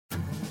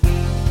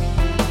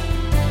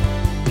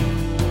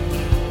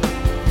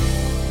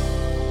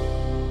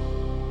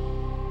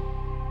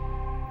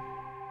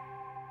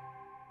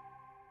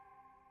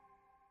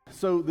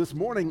So this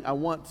morning I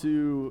want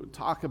to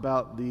talk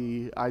about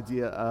the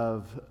idea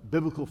of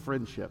biblical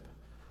friendship,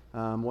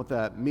 what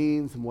that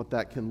means and what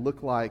that can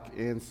look like.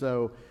 And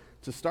so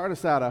to start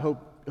us out, I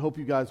hope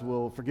you guys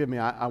will forgive me.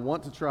 I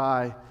want to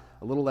try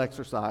a little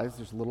exercise.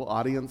 There's a little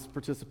audience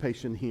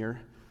participation here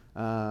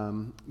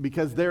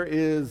because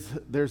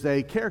there's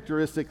a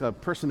characteristic, a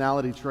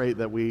personality trait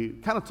that we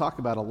kind of talk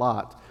about a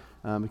lot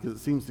because it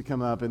seems to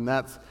come up, and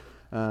that's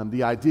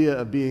the idea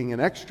of being an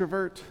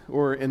extrovert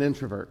or an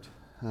introvert.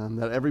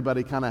 That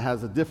everybody kind of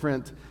has a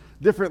different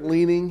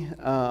leaning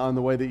on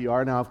the way that you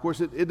are. Now, of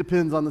course, it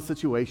depends on the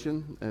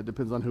situation. It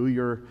depends on who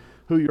you're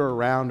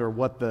around or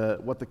what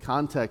the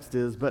context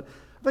is. But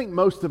I think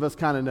most of us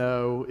kind of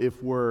know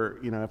if we're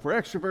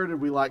extroverted,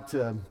 we like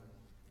to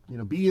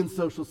be in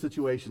social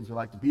situations. We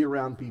like to be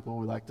around people.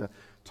 We like to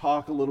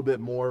talk a little bit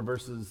more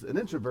versus an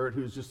introvert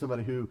who's just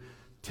somebody who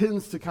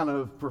tends to kind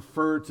of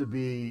prefer to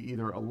be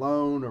either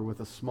alone or with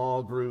a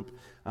small group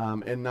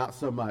and not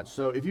so much.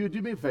 So if you would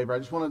do me a favor, I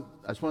just want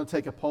to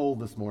take a poll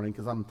this morning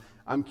because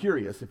I'm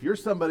curious. If you're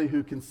somebody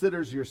who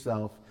considers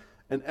yourself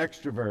an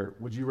extrovert,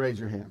 would you raise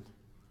your hand?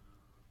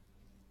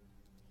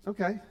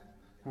 Okay.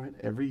 All right.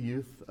 Every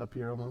youth up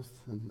here almost.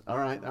 All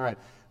right.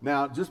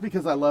 Now, just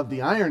because I love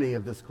the irony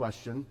of this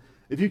question,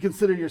 if you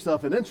consider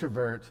yourself an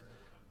introvert,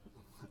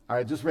 all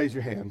right, just raise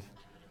your hand.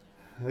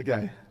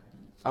 Okay.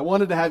 I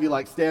wanted to have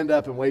you stand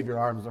up and wave your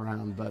arms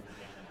around, but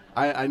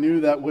I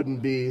knew that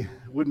wouldn't be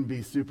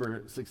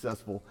super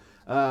successful.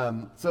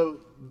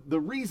 So the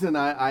reason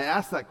I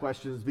asked that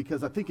question is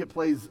because I think it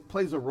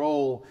plays a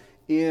role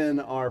in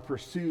our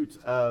pursuit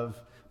of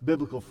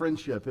biblical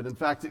friendship, and in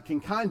fact, it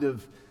can kind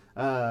of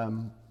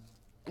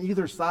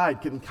either side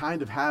can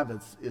kind of have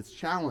its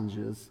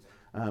challenges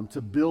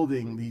to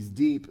building these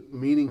deep,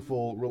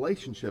 meaningful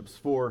relationships.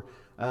 For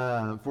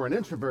an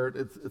introvert,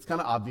 it's kind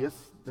of obvious.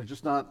 They're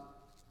just not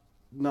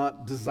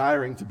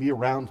desiring to be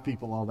around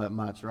people all that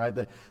much, right?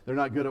 They're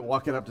not good at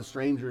walking up to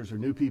strangers or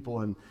new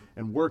people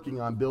and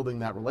working on building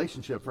that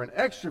relationship. For an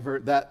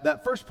extrovert,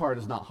 that first part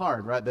is not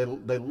hard, right?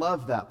 They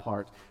love that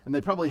part, and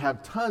they probably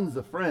have tons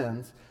of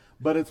friends,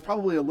 but it's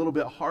probably a little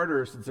bit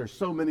harder since there's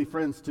so many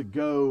friends to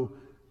go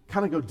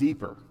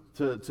deeper,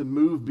 to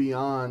move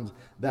beyond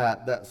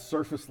that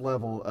surface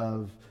level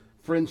of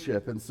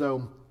friendship. And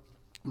so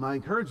my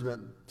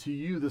encouragement to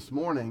you this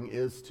morning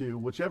is to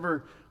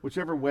whichever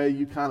way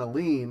you kind of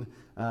lean,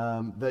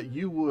 that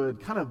you would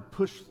kind of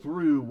push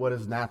through what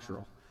is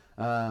natural.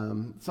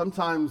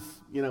 Sometimes,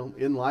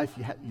 in life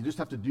you just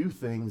have to do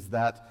things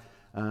that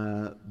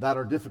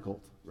are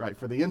difficult, right?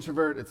 For the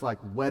introvert, it's like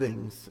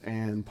weddings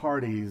and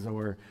parties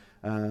or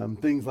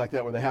things like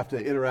that where they have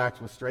to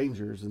interact with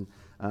strangers. And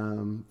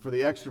for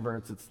the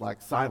extroverts, it's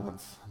like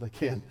silence. They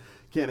can't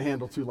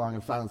handle too long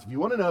of silence. If you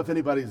want to know if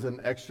anybody's an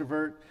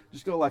extrovert,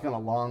 just go on a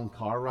long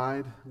car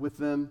ride with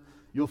them.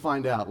 You'll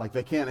find out.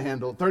 They can't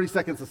handle 30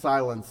 seconds of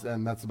silence,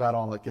 and that's about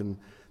all it can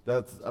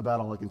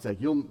take.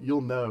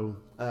 You'll know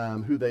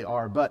who they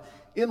are. But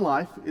in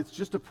life, it's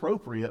just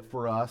appropriate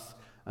for us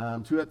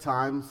to at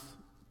times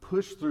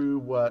push through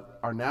what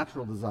our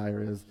natural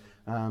desire is,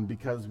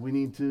 because we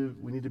need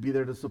to be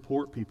there to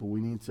support people.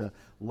 We need to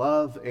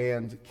love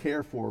and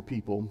care for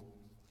people.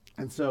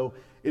 And so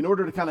in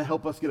order to kind of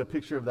help us get a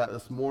picture of that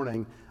this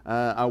morning,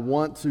 I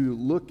want to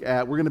look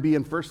at, we're going to be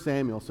in 1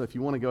 Samuel. So if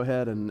you want to go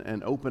ahead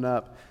and open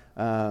up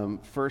 1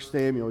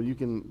 Samuel, you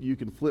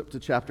can flip to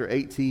chapter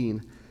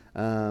 18.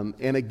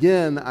 And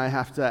again, I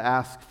have to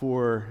ask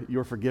for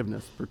your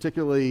forgiveness,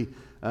 particularly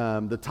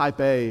the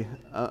type A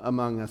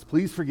among us.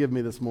 Please forgive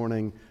me this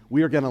morning.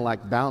 We are going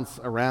to bounce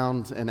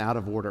around and out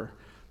of order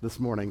this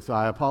morning. So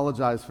I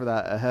apologize for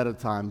that ahead of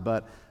time,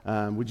 but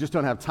we just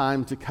don't have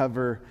time to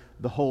cover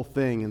the whole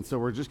thing. And so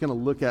we're just going to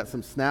look at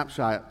some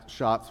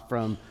shots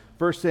from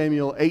 1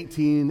 Samuel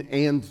 18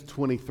 and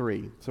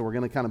 23. So we're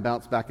going to kind of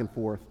bounce back and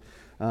forth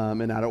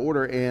and out of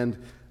order. And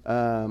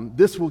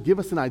this will give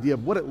us an idea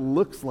of what it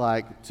looks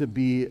like to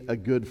be a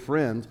good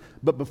friend.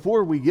 But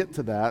before we get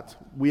to that,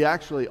 we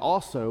actually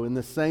also, in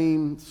the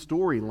same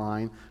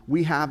storyline,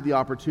 we have the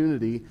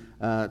opportunity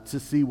to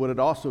see what it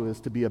also is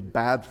to be a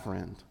bad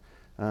friend,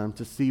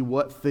 to see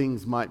what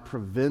things might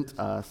prevent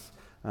us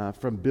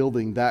from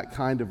building that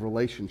kind of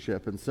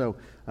relationship. And so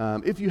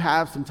if you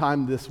have some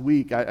time this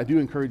week, I do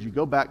encourage you,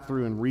 go back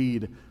through and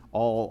read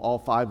all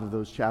 5 of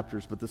those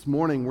chapters. But this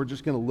morning, we're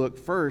just going to look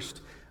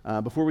first,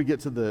 before we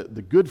get to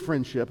the good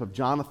friendship of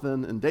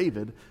Jonathan and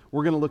David,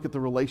 we're going to look at the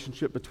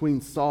relationship between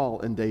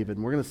Saul and David.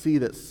 And we're going to see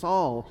that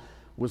Saul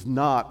was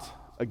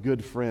not a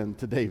good friend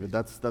to David.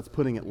 That's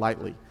putting it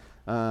lightly.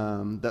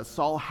 That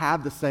Saul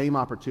had the same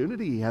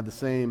opportunity, he had the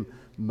same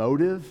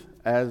motive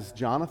as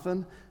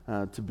Jonathan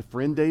to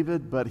befriend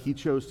David, but he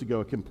chose to go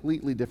a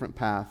completely different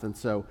path. And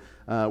so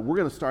we're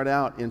going to start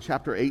out in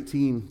chapter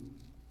 18,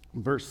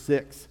 verse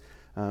 6,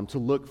 to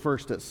look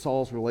first at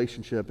Saul's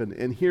relationship.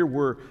 And here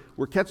we're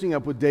catching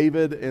up with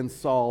David and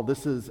Saul.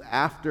 This is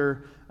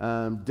after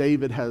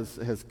David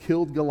has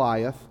killed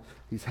Goliath.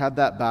 He's had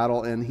that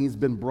battle, and he's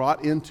been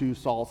brought into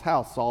Saul's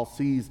house. Saul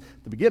sees,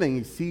 at the beginning,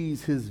 he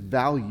sees his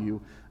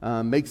value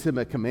makes him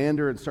a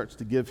commander and starts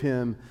to give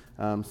him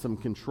some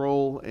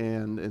control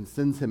and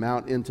sends him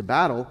out into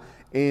battle.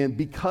 And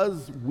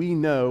because we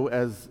know,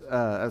 as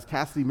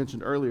Cassidy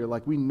mentioned earlier,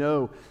 like we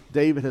know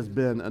David has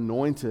been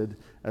anointed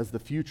as the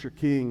future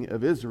king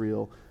of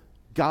Israel,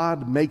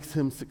 God makes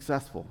him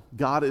successful.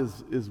 God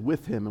is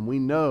with him, and we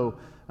know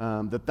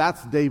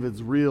that's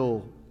David's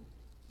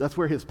that's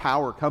where his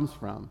power comes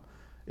from.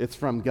 It's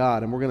from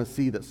God, and we're going to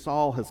see that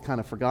Saul has kind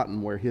of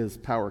forgotten where his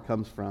power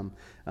comes from.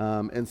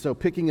 And so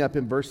picking up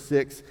in verse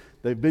 6,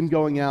 they've been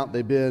going out,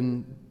 they've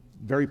been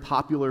very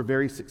popular,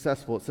 very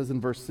successful. It says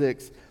in verse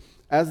 6,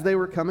 as they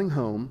were coming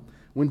home,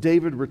 when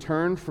David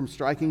returned from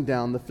striking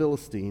down the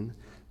Philistine,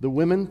 the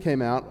women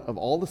came out of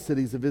all the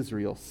cities of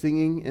Israel,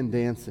 singing and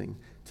dancing,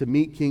 to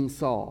meet King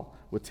Saul,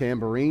 with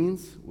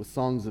tambourines, with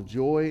songs of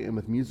joy, and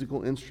with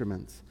musical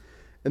instruments.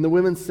 And the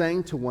women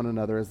sang to one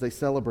another as they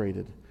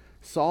celebrated,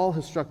 Saul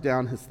has struck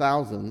down his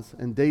thousands,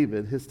 and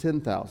David his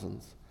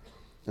 10,000s.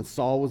 And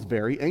Saul was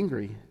very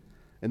angry,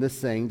 and this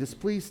saying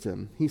displeased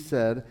him. He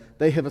said,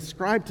 they have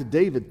ascribed to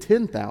David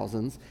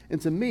 10,000s,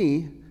 and to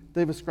me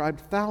they've ascribed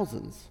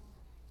thousands.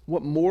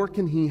 What more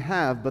can he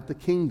have but the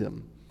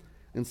kingdom?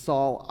 And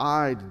Saul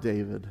eyed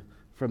David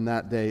from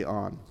that day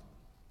on.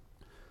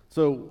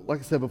 So, like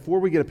I said, before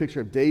we get a picture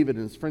of David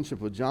and his friendship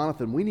with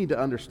Jonathan, we need to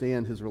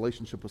understand his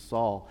relationship with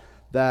Saul.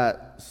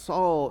 That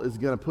Saul is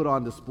going to put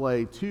on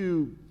display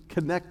two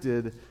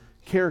connected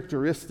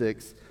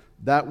characteristics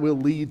that will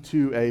lead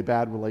to a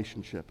bad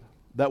relationship,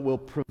 that will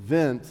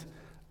prevent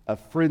a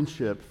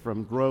friendship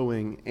from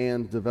growing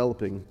and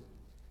developing.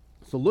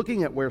 So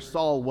looking at where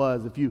Saul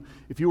was, if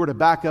you were to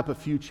back up a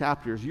few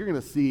chapters, you're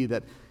going to see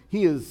that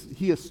he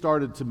has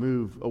started to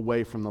move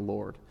away from the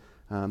Lord.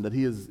 That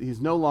he's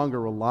no longer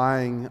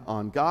relying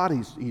on God.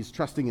 He's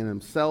trusting in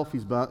himself.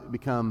 He's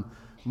become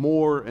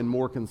more and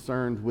more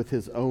concerned with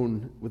his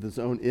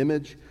own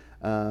image.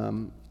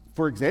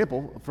 For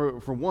example,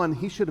 for one,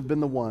 he should have been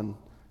the one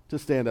to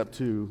stand up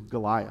to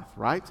Goliath,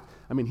 right?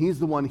 I mean, he's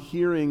the one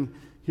hearing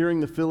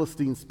the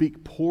Philistines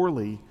speak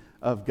poorly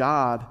of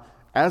God.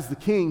 As the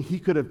king, he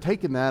could have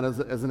taken that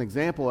as an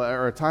example,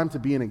 or a time to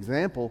be an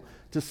example,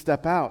 to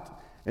step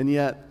out. And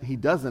yet he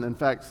doesn't. In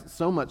fact,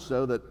 so much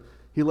so that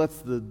he lets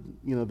the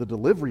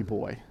delivery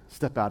boy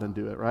step out and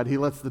do it, right? He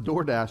lets the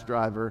DoorDash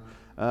driver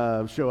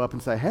show up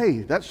and say, hey,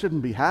 that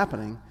shouldn't be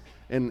happening.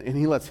 And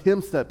he lets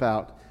him step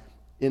out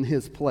in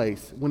his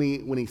place. When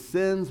he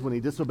sins, when he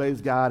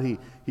disobeys God,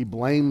 he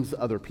blames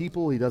other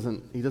people. He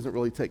doesn't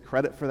really take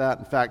credit for that.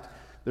 In fact,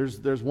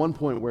 there's one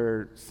point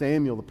where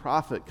Samuel the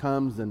prophet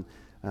comes and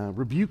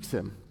rebukes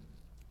him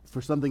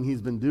for something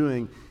he's been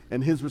doing,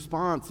 and his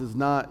response is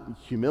not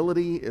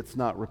humility, it's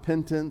not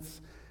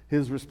repentance.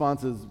 His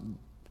response is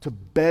to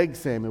beg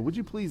Samuel, would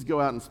you please go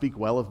out and speak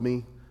well of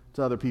me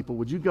to other people?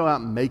 Would you go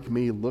out and make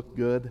me look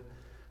good?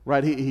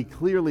 Right? He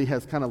clearly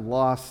has kind of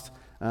lost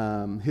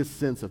his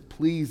sense of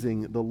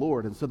pleasing the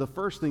Lord. And so the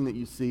first thing that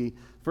you see,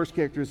 first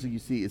characteristic you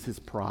see, is his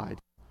pride.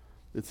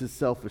 It's his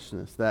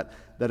selfishness. That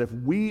if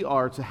we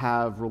are to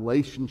have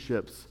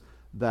relationships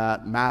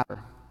that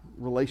matter,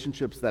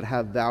 relationships that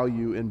have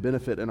value and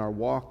benefit in our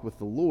walk with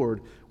the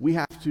Lord, we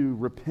have to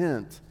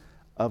repent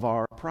of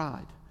our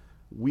pride.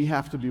 We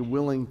have to be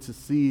willing to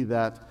see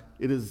that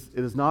it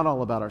is not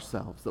all about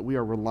ourselves, that we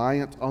are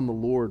reliant on the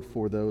Lord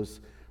for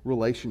those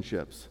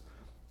relationships.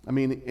 I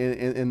mean,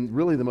 and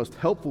really the most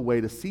helpful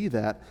way to see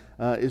that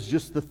is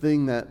just the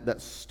thing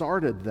that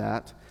started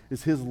that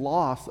is his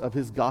loss of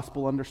his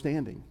gospel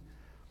understanding.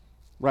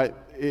 Right?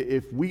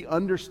 If we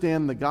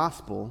understand the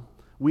gospel,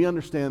 we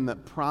understand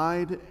that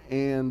pride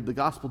and the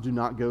gospel do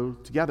not go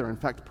together. In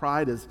fact,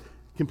 pride is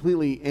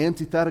completely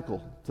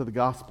antithetical to the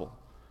gospel.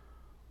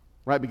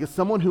 Right? Because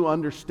someone who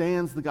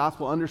understands the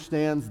gospel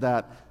understands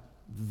that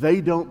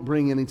they don't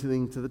bring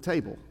anything to the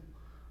table.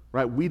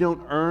 Right? We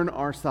don't earn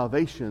our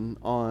salvation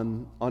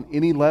on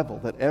any level,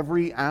 that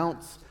every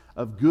ounce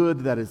of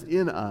good that is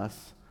in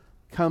us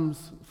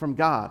comes from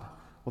God.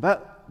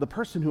 Well, the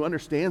person who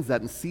understands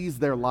that and sees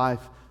their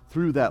life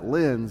through that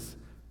lens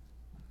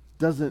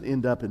doesn't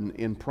end up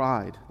in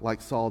pride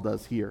like Saul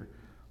does here.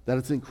 That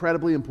it's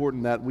incredibly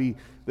important that we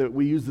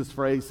use this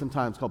phrase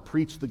sometimes called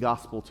preach the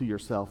gospel to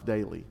yourself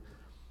daily.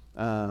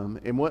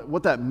 And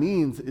what that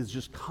means is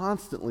just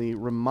constantly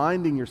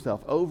reminding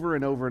yourself over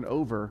and over and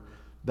over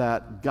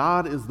that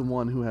God is the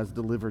one who has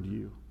delivered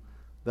you.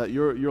 That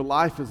your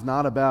life is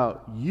not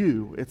about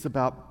you, it's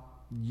about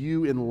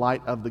you in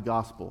light of the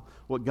gospel,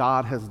 what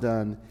God has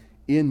done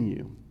in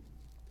you.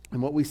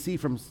 And what we see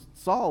from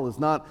Saul is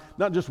not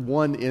just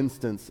one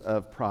instance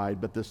of pride,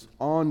 but this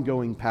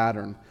ongoing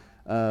pattern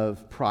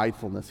of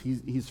pridefulness.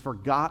 He's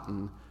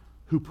forgotten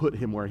who put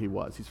him where he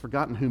was. He's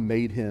forgotten who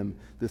made him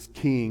this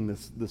king,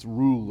 this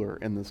ruler,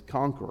 and this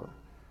conqueror.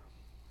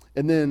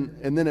 And then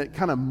it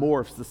kind of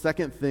morphs. The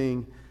second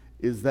thing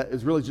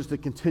is really just a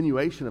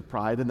continuation of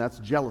pride, and that's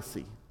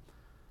jealousy.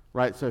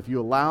 Right? So if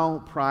you allow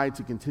pride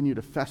to continue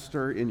to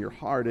fester in your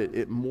heart,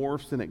 it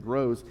morphs and it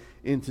grows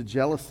into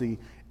jealousy.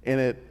 And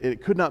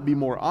it could not be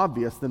more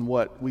obvious than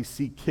what we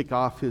see kick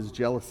off his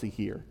jealousy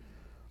here.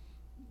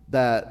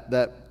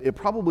 that it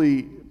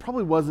probably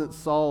wasn't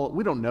Saul.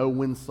 We don't know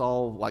when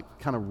Saul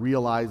kind of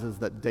realizes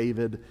that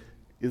David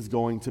is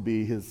going to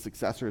be his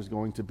successor, is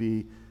going to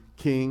be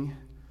king.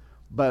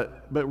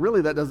 But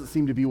really that doesn't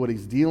seem to be what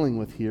he's dealing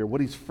with here.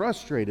 What he's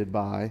frustrated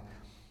by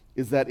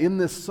is that in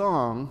this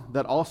song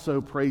that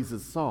also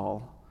praises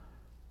Saul,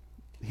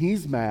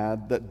 he's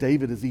mad that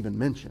David is even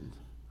mentioned.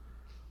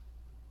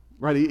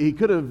 Right? He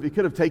could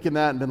have taken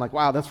that and been like,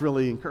 wow, that's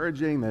really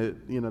encouraging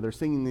that they're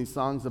singing these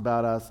songs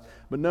about us.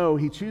 But no,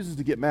 he chooses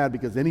to get mad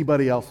because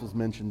anybody else was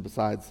mentioned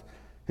besides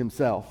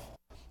himself.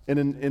 And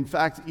in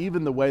fact,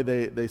 even the way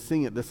they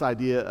sing it, this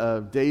idea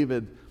of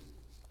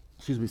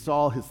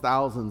Saul his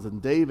thousands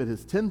and David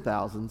his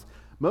 10,000s,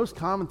 most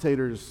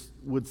commentators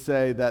would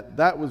say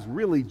that was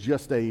really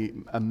just a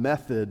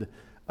method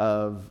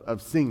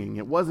of singing.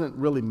 It wasn't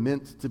really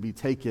meant to be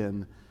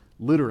taken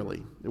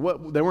literally. They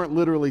weren't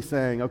literally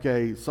saying,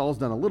 okay, Saul's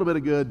done a little bit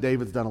of good,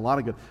 David's done a lot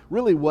of good.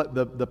 Really what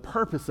the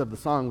purpose of the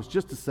song was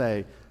just to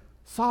say,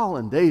 Saul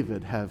and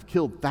David have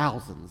killed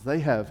thousands. They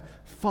have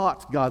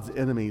fought God's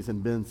enemies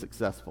and been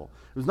successful.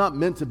 It was not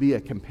meant to be a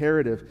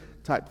comparative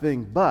type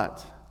thing,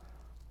 but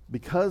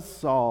because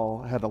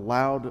Saul had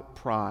allowed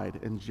pride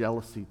and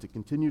jealousy to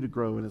continue to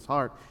grow in his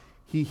heart,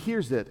 he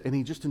hears it and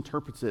he just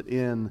interprets it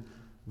in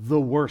the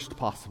worst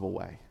possible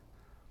way.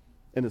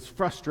 And is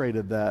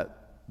frustrated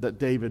that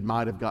David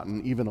might have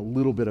gotten even a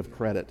little bit of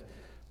credit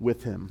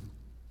with him.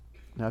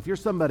 Now, if you're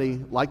somebody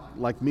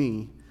like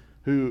me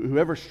who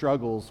ever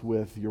struggles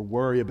with your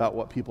worry about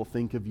what people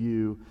think of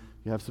you,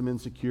 you have some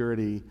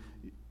insecurity,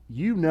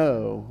 you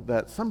know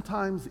that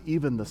sometimes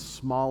even the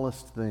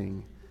smallest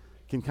thing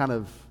can kind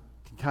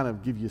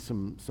of give you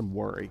some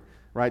worry,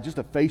 right? Just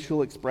a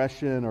facial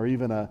expression or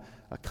even a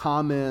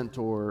comment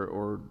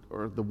or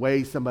the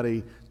way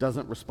somebody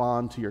doesn't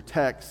respond to your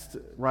text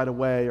right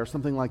away or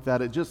something like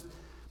that.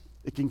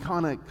 It can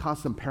kind of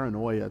cause some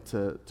paranoia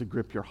to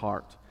grip your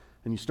heart.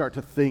 And you start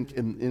to think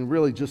in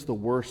really just the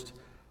worst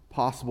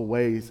possible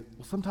ways.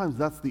 Well, sometimes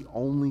that's the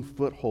only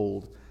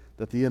foothold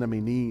that the enemy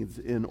needs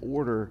in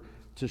order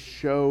to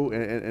show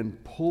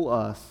and pull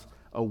us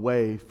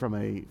away from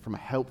a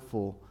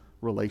helpful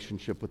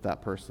relationship with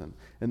that person.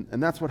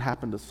 And that's what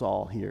happened to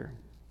Saul here.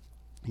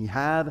 He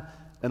had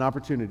an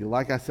opportunity,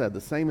 like I said,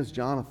 the same as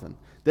Jonathan.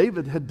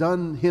 David had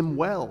done him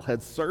well,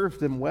 had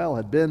served him well,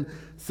 had been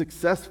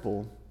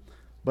successful.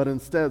 But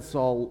instead,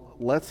 Saul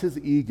lets his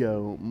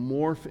ego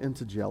morph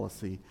into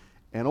jealousy,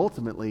 and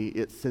ultimately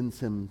it sends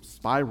him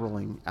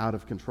spiraling out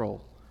of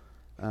control.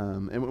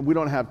 And we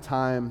don't have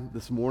time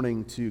this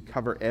morning to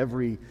cover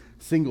every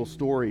single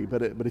story,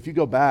 but if you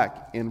go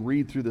back and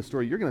read through the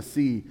story, you're going to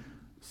see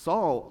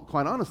Saul,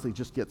 quite honestly,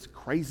 just gets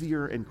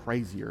crazier and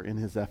crazier in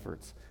his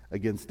efforts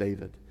against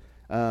David.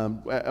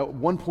 At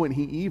one point,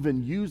 he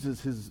even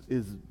uses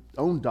his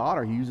own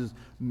daughter. He uses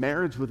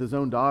marriage with his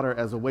own daughter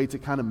as a way to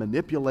kind of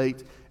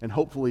manipulate and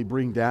hopefully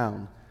bring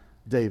down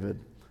David.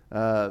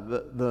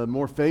 The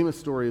more famous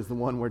story is the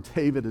one where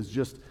David is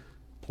just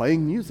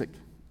playing music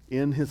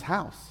in his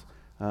house.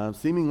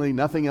 Seemingly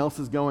nothing else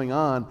is going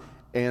on,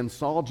 and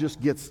Saul just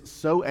gets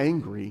so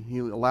angry. He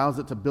allows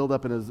it to build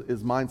up in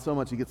his mind so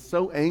much. He gets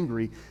so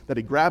angry that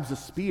he grabs a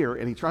spear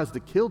and he tries to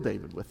kill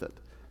David with it.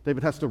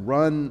 David has to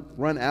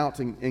run out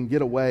and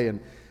get away.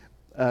 And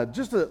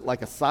just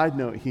like a side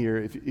note here,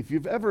 if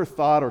you've ever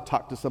thought or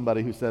talked to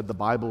somebody who said the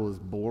Bible is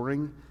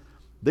boring,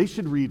 they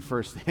should read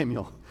 1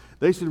 Samuel.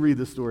 They should read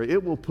the story.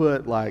 It will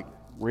put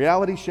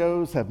reality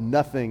shows have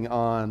nothing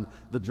on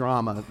the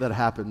drama that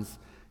happens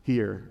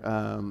here.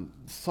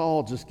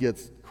 Saul just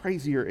gets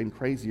crazier and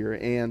crazier,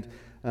 and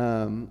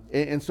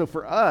so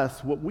for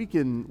us, what we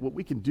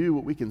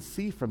can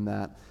see from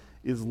that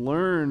is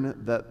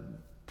learn that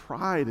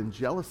pride and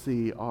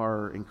jealousy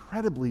are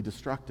incredibly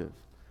destructive.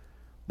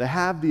 They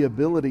have the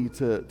ability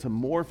to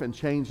morph and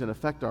change and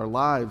affect our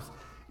lives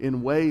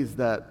in ways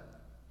that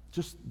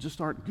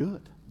just aren't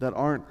good, that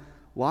aren't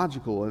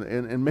logical.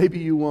 And maybe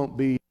you won't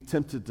be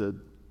tempted to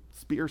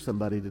spear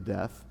somebody to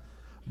death,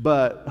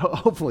 but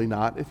hopefully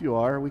not. If you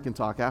are, we can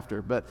talk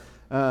after. But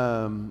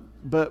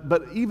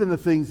even the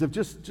things of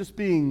just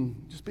being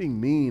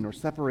mean or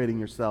separating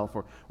yourself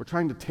or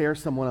trying to tear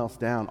someone else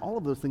down, all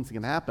of those things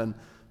can happen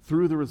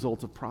through the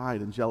result of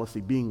pride and jealousy,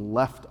 being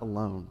left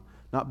alone,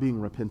 not being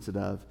repented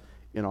of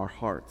in our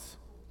hearts.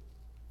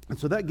 And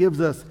so that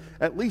gives us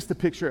at least a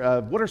picture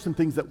of what are some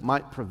things that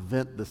might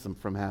prevent this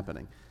from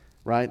happening,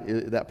 right?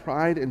 That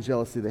pride and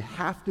jealousy, they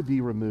have to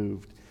be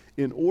removed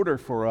in order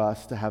for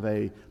us to have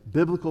a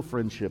biblical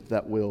friendship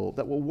that will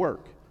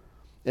work.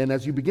 And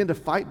as you begin to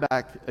fight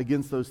back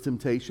against those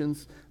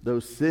temptations,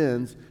 those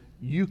sins,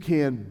 you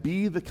can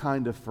be the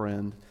kind of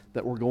friend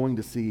that we're going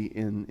to see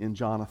in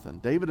Jonathan.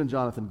 David and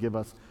Jonathan give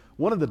us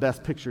one of the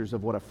best pictures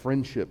of what a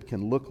friendship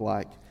can look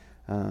like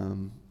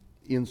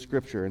in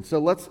Scripture. And so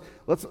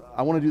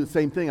I want to do the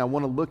same thing. I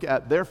want to look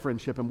at their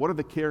friendship and what are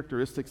the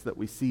characteristics that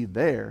we see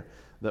there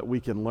that we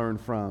can learn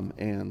from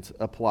and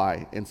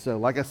apply. And so,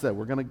 like I said,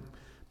 we're going to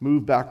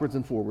move backwards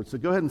and forwards. So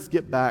go ahead and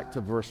skip back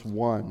to verse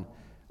 1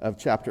 of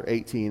chapter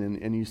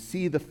 18, and you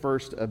see the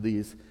first of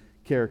these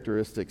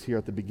characteristics here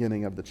at the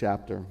beginning of the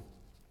chapter. It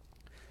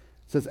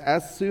says,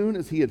 "As soon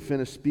as he had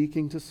finished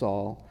speaking to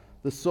Saul,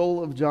 the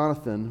soul of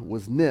Jonathan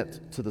was knit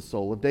to the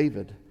soul of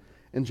David,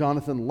 and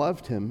Jonathan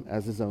loved him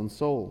as his own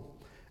soul.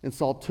 And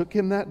Saul took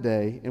him that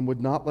day and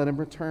would not let him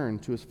return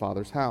to his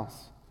father's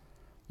house.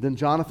 Then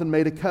Jonathan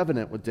made a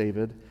covenant with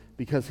David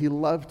because he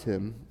loved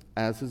him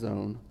as his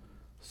own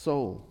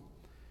soul."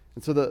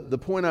 And so the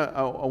point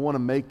I want to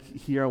make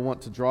here, I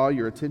want to draw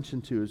your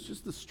attention to, is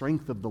just the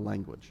strength of the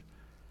language,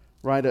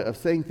 right? Of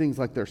saying things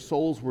like their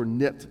souls were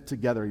knit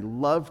together. He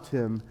loved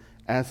him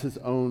as his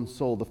own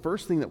soul. The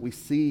first thing that we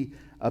see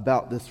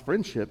about this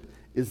friendship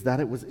is that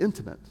it was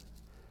intimate.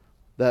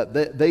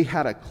 That they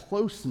had a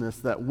closeness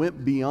that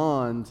went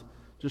beyond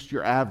just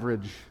your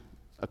average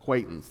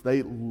acquaintance.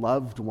 They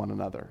loved one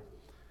another,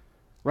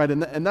 right?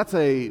 And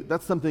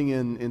that's something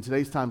in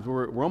today's times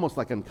where we're almost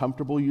like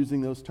uncomfortable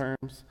using those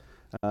terms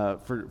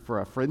for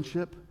a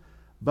friendship.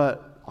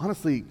 But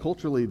honestly,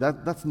 culturally,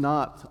 that's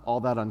not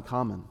all that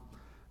uncommon.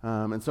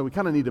 And so we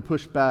kind of need to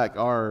push back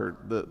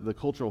the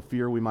cultural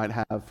fear we might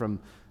have from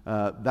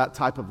that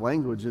type of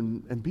language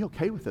and be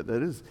okay with it.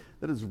 That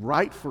is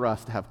right for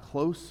us to have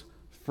close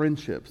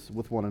friendships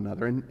with one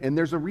another. And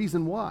there's a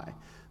reason why.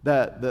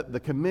 That the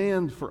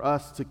command for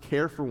us to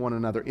care for one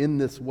another in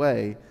this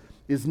way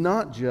is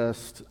not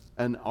just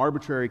an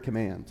arbitrary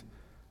command.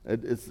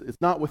 It's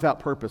not without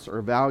purpose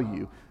or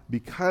value,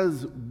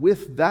 because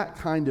with that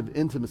kind of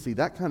intimacy,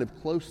 that kind of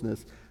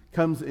closeness,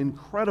 comes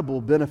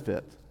incredible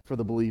benefit for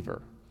the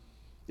believer.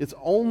 It's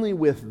only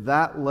with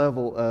that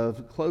level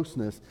of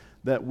closeness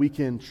that we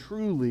can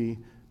truly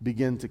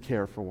begin to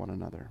care for one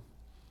another,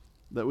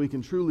 that we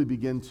can truly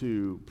begin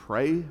to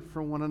pray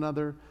for one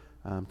another,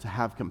 to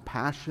have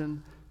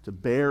compassion, to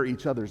bear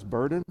each other's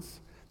burdens,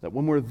 that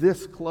when we're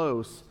this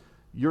close,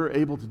 you're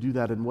able to do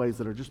that in ways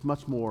that are just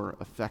much more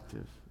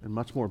effective and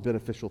much more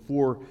beneficial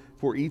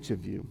for each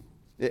of you.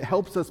 It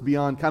helps us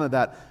beyond kind of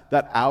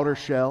that outer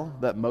shell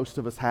that most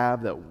of us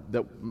have,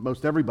 that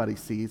most everybody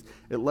sees.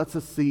 It lets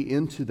us see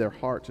into their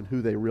hearts and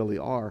who they really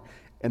are.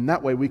 And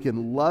that way we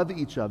can love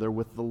each other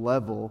with the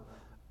level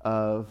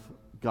of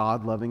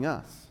God loving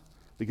us.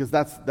 Because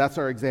that's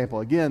our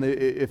example. Again,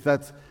 if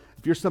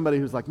you're somebody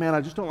who's like, man,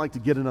 I just don't like to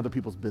get in other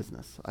people's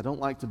business. I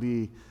don't like to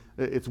be,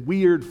 it's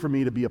weird for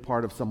me to be a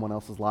part of someone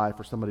else's life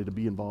or somebody to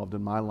be involved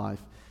in my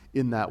life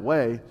in that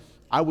way.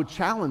 I would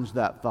challenge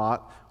that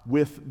thought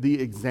with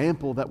the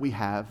example that we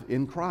have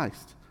in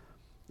Christ.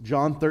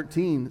 John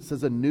 13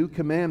 says, "A new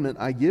commandment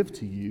I give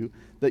to you,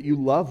 that you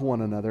love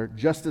one another,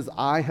 just as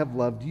I have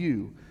loved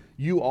you.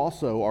 You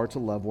also are to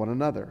love one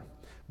another.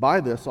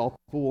 By this all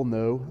people will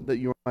know that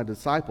you are my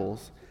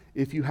disciples,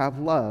 if you have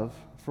love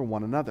for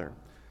one another."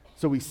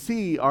 So we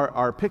see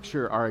our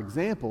picture, our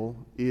example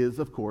is,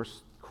 of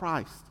course,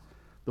 Christ.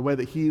 The way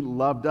that he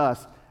loved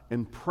us,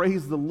 and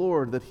praise the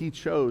Lord that he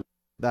chose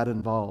that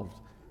involved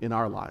in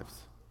our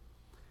lives.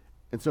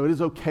 And so it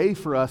is okay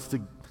for us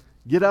to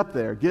get up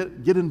there,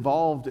 get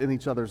involved in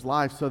each other's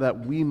lives so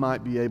that we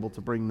might be able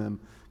to bring them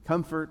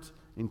comfort,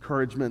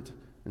 encouragement,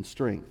 and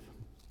strength.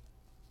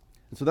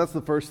 And so that's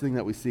the first thing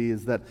that we see,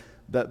 is that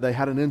they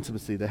had an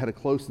intimacy, they had a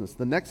closeness.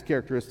 The next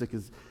characteristic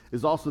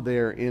is also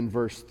there in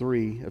verse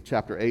 3 of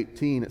chapter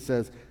 18. It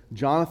says,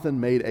 "Jonathan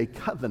made a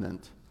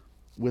covenant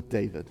with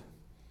David."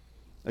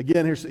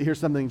 Again, here's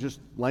something, just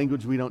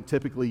language we don't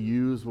typically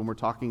use when we're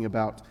talking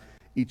about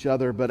each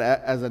other, but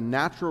as a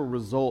natural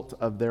result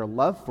of their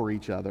love for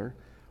each other,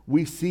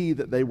 we see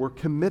that they were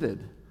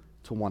committed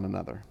to one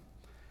another.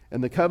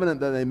 And the covenant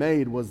that they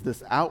made was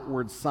this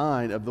outward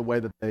sign of the way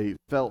that they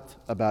felt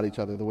about each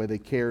other, the way they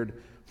cared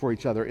for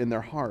each other in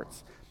their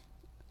hearts.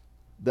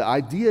 The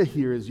idea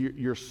here is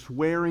you're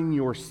swearing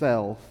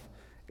yourself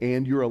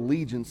and your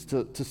allegiance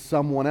to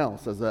someone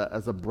else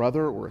as a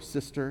brother or a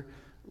sister,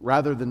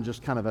 rather than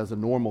just kind of as a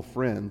normal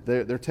friend.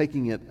 They're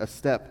taking it a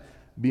step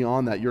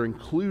beyond that. You're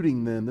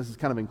including them. This is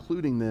kind of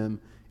including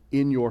them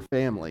in your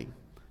family.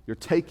 You're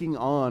taking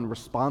on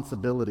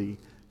responsibility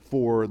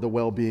for the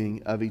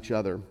well-being of each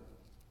other.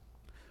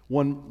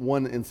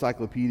 One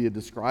encyclopedia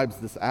describes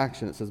this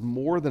action. It says,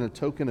 "More than a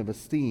token of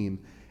esteem,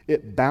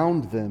 it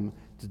bound them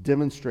to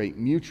demonstrate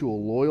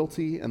mutual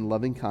loyalty and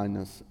loving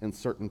kindness in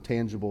certain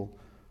tangible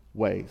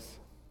ways."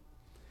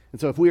 And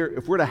so if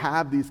we're to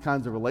have these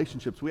kinds of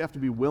relationships, we have to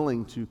be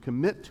willing to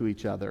commit to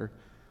each other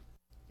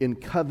in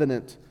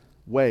covenant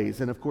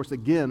ways. And of course,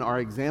 again, our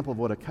example of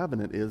what a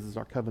covenant is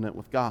our covenant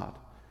with God.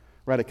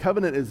 Right? A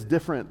covenant is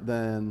different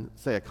than,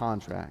 say, a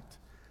contract.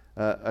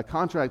 A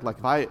contract, like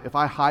if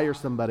I hire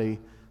somebody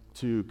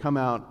to come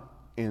out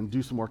and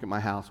do some work at my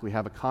house, we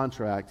have a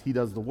contract, he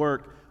does the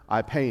work,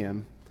 I pay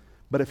him.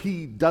 But if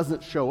he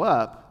doesn't show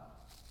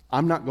up,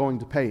 I'm not going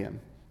to pay him.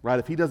 Right?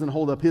 If he doesn't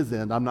hold up his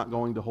end, I'm not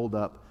going to hold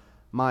up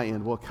my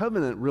end. Well, a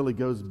covenant really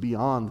goes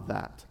beyond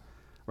that.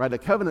 Right? A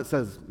covenant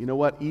says, you know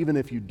what, even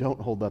if you don't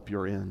hold up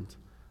your end,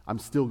 I'm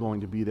still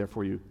going to be there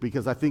for you.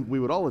 Because I think we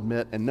would all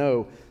admit and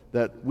know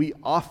that we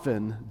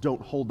often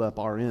don't hold up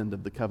our end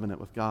of the covenant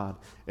with God.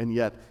 And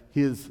yet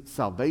his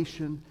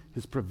salvation,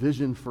 his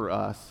provision for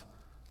us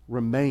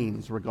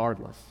remains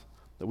regardless.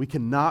 that we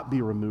cannot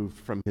be removed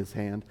from his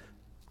hand,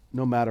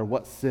 no matter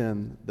what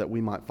sin that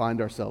we might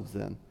find ourselves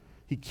in.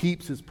 He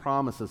keeps his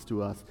promises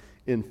to us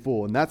in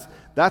full. And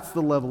that's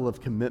the level of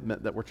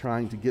commitment that we're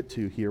trying to get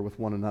to here with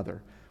one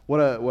another. What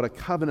a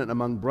covenant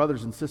among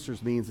brothers and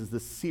sisters means is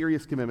this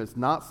serious commitment. It's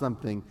not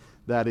something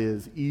that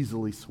is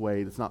easily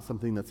swayed. It's not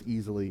something that's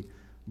easily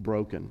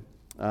broken.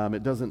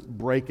 It doesn't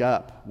break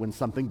up when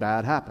something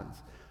bad happens,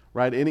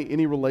 right?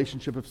 Any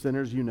relationship of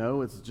sinners,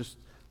 it's just,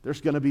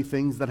 there's going to be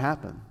things that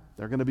happen.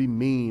 They're going to be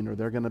mean, or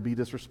they're going to be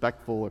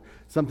disrespectful, or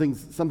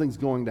something's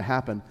going to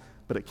happen.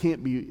 But it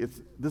can't be,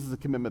 this is a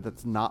commitment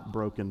that's not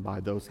broken by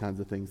those kinds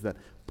of things, that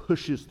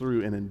pushes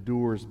through and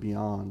endures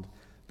beyond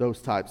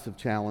those types of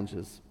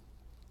challenges.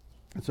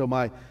 And so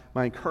my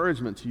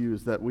encouragement to you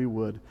is that we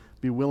would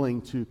be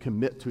willing to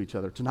commit to each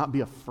other, to not be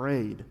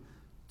afraid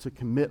to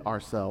commit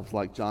ourselves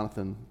like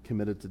Jonathan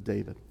committed to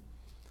David.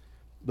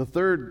 The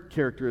third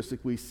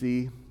characteristic we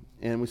see,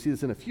 and we see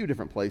this in a few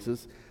different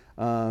places,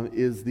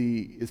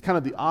 is kind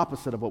of the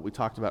opposite of what we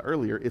talked about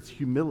earlier. It's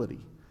humility,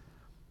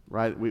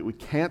 right? We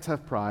can't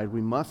have pride.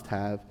 We must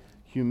have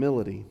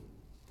humility.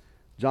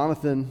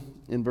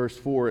 Jonathan, in verse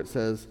 4, it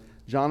says,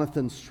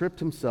 Jonathan stripped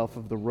himself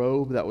of the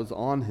robe that was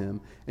on him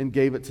and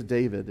gave it to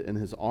David, and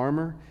his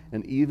armor,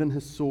 and even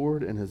his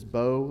sword, and his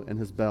bow, and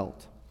his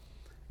belt.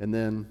 And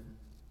then,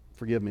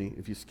 forgive me,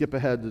 if you skip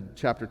ahead to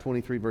chapter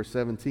 23, verse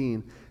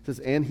 17, it says,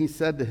 and he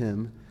said to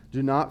him,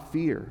 do not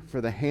fear,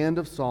 for the hand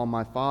of Saul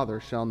my father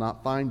shall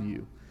not find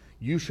you.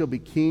 You shall be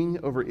king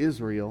over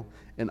Israel,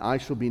 and I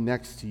shall be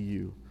next to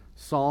you.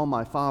 Saul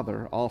my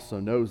father also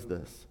knows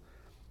this.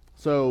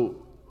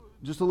 So,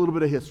 just a little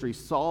bit of history.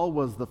 Saul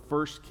was the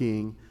first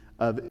king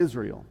of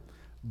Israel,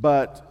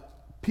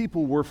 but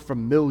people were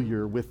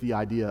familiar with the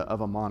idea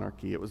of a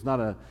monarchy. It was not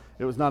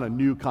a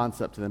new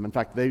concept to them. In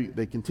fact,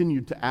 they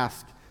continued to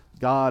ask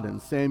God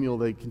and Samuel.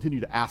 They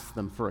continued to ask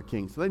them for a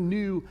king. So they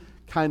knew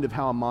kind of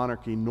how a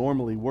monarchy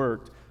normally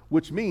worked,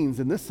 which means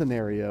in this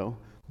scenario,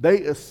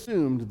 they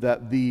assumed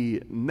that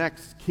the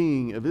next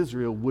king of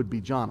Israel would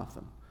be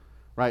Jonathan,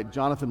 right?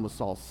 Jonathan was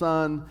Saul's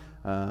son.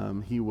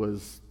 He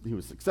was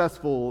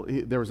successful.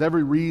 There was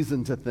every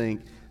reason to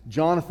think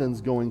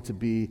Jonathan's going to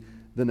be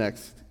the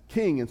next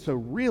king. And so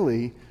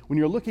really, when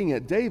you're looking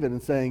at David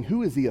and saying,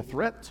 who is he a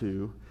threat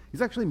to?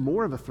 He's actually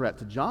more of a threat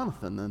to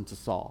Jonathan than to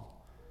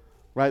Saul,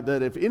 right?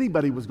 That if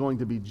anybody was going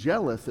to be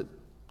jealous,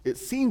 it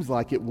seems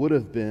like it would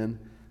have been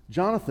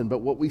Jonathan. But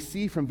what we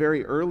see from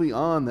very early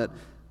on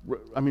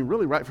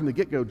really right from the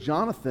get-go,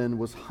 Jonathan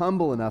was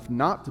humble enough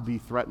not to be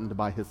threatened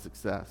by his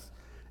success.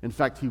 In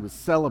fact, he was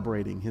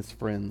celebrating his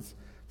friend's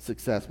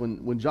success.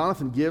 When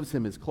Jonathan gives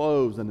him his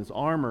clothes and his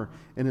armor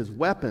and his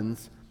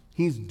weapons,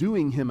 he's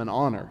doing him an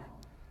honor,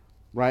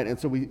 right? And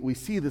so we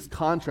see this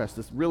contrast,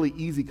 this really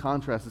easy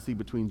contrast to see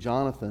between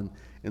Jonathan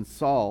and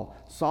Saul.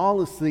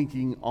 Saul is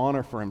seeking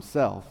honor for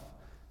himself.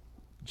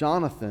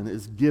 Jonathan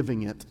is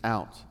giving it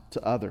out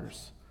to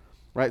others,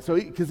 right? So,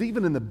 because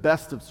even in the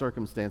best of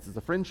circumstances,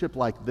 a friendship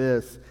like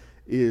this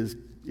is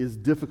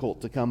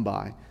difficult to come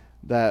by.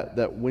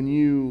 That when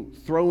you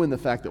throw in the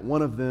fact that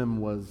one of them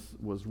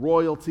was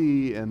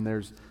royalty, and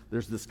there's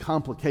this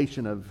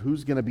complication of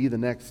who's going to be the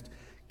next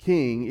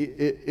king,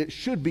 it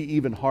should be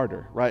even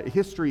harder, right?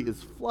 History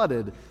is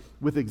flooded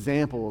with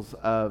examples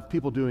of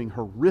people doing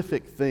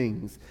horrific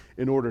things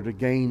in order to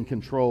gain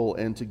control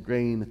and to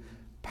gain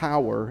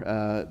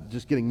power,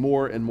 just getting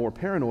more and more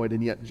paranoid.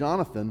 And yet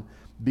Jonathan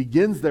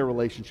begins their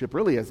relationship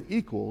really as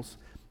equals,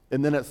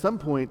 and then at some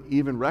point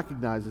even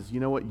recognizes,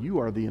 you know what, you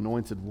are the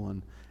anointed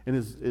one, and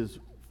is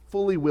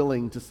fully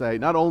willing to say,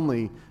 not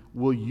only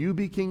will you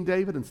be King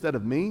David instead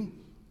of me,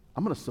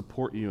 I'm going to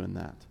support you in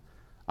that.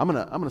 I'm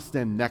going to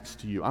stand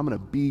next to you. I'm going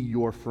to be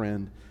your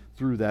friend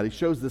through that. He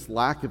shows this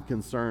lack of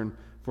concern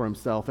for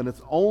himself, and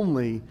it's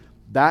only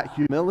that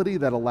humility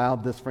that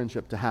allowed this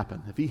friendship to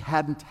happen. If he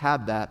hadn't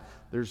had that,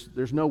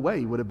 there's no way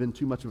he would have been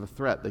too much of a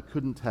threat. They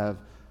couldn't have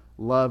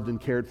loved and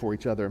cared for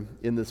each other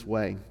in this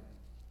way.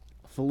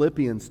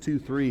 Philippians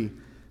 2:3,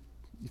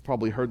 you've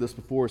probably heard this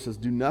before, says,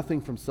 do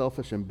nothing from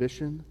selfish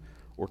ambition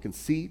or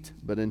conceit,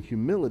 but in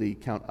humility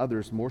count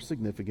others more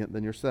significant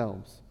than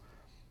yourselves.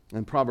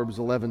 And Proverbs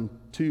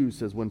 11:2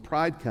 says, when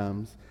pride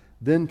comes,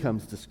 then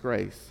comes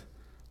disgrace,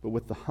 but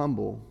with the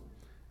humble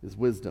is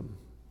wisdom.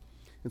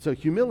 And so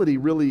humility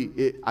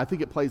really, I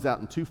think it plays out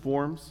in two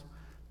forms.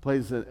 It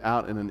plays it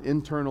out in an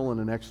internal and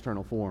an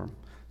external form.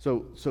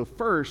 So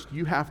first,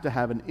 you have to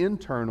have an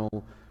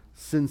internal,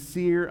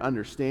 sincere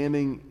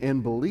understanding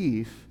and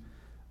belief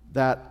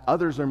that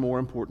others are more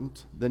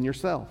important than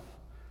yourself.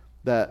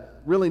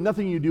 That really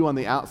nothing you do on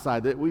the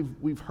outside, that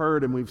we've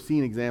heard and we've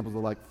seen examples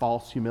of like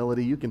false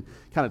humility. You can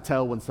kind of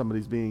tell when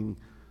somebody's being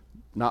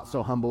not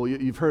so humble.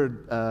 You've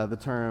heard the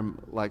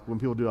term, like when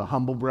people do a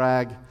humble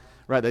brag,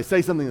 right? They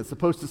say something that's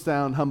supposed to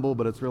sound humble,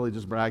 but it's really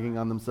just bragging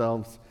on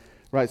themselves,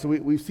 right? So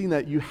we've seen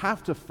that you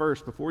have to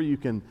first, before you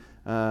can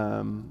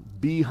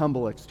be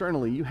humble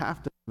externally, you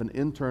have to have an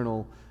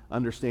internal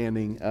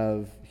understanding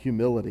of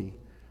humility.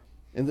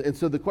 And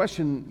so the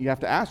question you have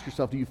to ask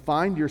yourself, do you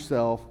find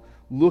yourself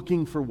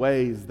looking for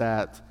ways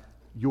that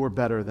you're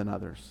better than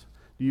others?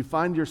 Do you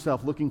find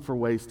yourself looking for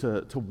ways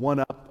to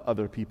one-up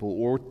other people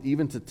or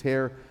even to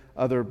tear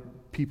other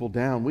people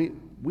down?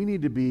 We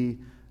need to be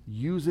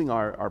using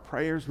our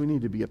prayers. We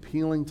need to be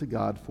appealing to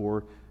God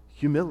for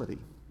humility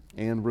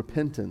and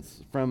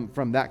repentance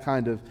from that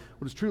kind of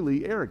what is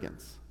truly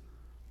arrogance,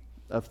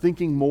 of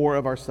thinking more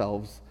of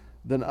ourselves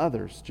than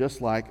others,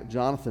 just like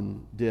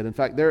Jonathan did. In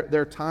fact, there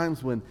are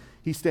times when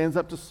he stands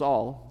up to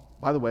Saul.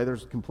 By the way,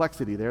 there's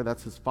complexity there.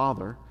 That's his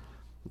father.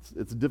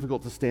 It's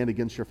difficult to stand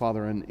against your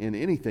father in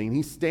anything.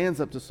 He stands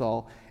up to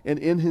Saul, and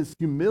in his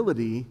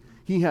humility,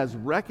 he has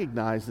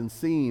recognized and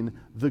seen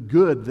the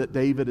good that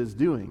David is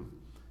doing.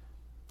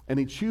 And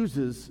he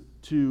chooses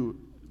to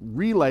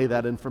relay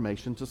that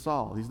information to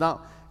Saul. He's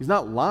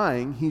not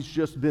lying. He's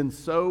just been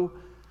so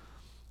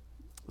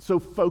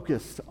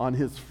focused on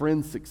his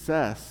friend's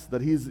success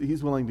that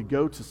he's willing to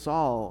go to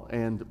Saul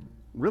and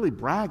really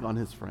brag on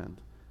his friend,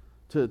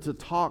 to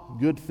talk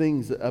good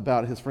things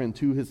about his friend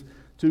to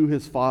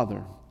his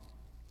father.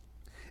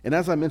 And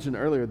as I mentioned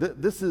earlier,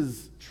 this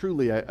is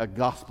truly a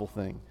gospel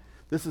thing.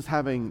 This is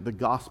having the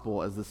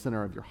gospel as the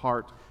center of your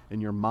heart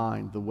and your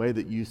mind, the way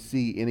that you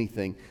see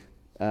anything.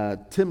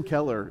 Tim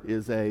Keller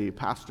is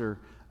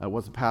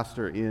was a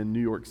pastor in New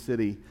York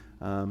City.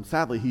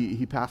 Sadly,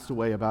 he passed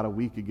away about a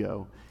week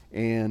ago.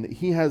 And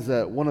he has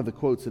one of the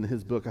quotes in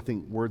his book, I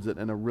think, words it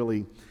in a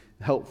really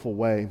helpful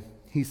way.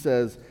 He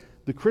says,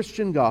 "The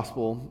Christian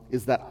gospel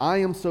is that I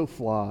am so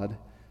flawed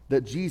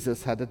that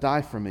Jesus had to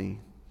die for me.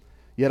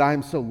 Yet I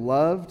am so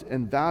loved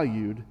and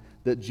valued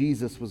that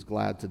Jesus was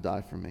glad to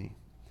die for me.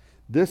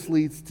 This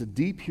leads to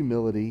deep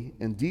humility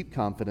and deep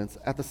confidence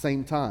at the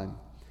same time.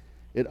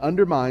 It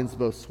undermines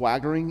both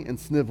swaggering and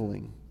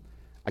sniveling.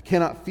 I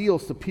cannot feel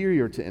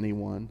superior to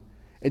anyone,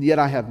 and yet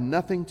I have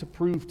nothing to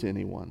prove to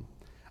anyone.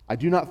 I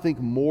do not think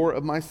more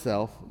of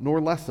myself nor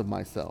less of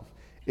myself.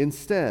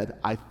 Instead,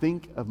 I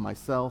think of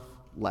myself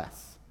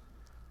less."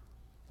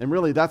 And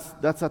really, that's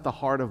at the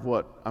heart of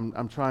what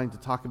I'm trying to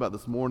talk about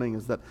this morning,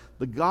 is that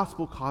the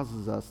gospel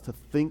causes us to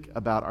think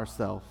about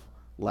ourselves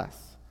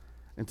less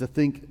and to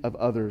think of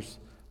others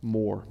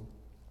more.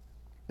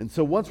 And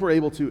so once we're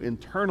able to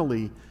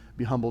internally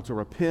be humble, to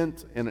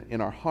repent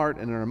in our heart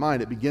and in our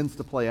mind, it begins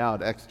to play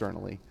out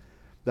externally.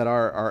 That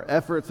our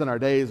efforts and our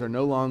days are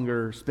no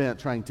longer spent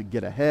trying to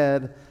get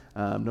ahead,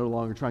 no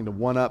longer trying to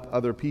one-up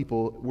other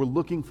people. We're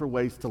looking for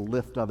ways to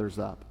lift others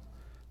up,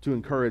 to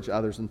encourage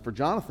others. And for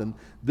Jonathan,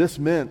 this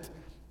meant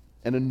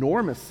an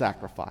enormous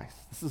sacrifice.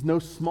 This is no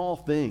small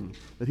thing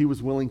that he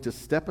was willing to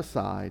step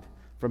aside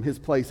from his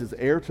place as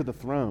heir to the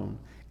throne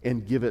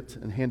and give it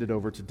and hand it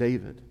over to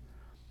David.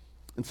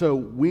 And so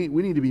we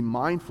need to be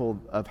mindful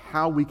of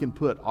how we can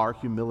put our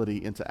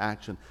humility into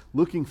action,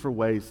 looking for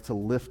ways to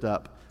lift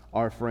up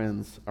our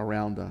friends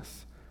around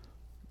us.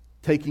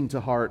 Taking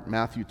to heart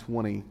Matthew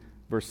 20,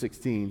 verse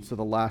 16, "So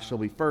the last shall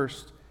be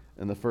first,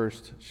 and the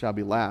first shall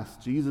be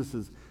last." Jesus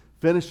is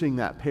finishing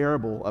that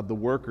parable of the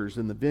workers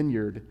in the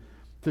vineyard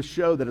to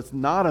show that it's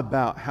not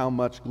about how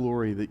much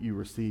glory that you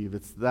receive.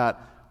 It's that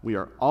we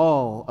are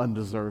all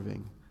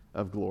undeserving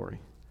of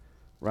glory,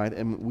 right?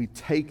 And we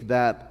take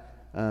that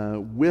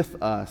with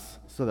us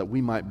so that we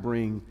might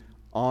bring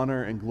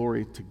honor and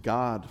glory to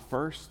God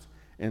first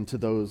and to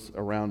those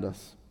around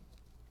us.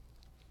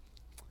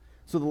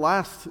 So the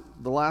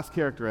last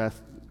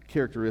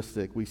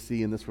characteristic we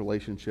see in this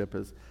relationship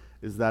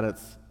is that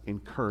it's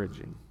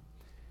encouraging.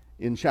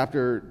 In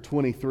chapter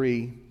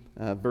 23,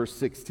 verse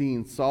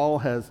 16, Saul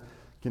has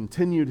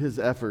continued his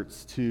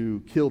efforts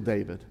to kill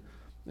David.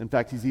 In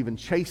fact, he's even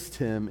chased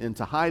him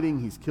into hiding.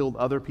 He's killed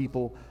other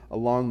people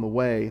along the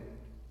way.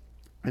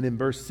 And in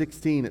verse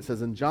 16, it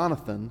says, "And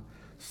Jonathan,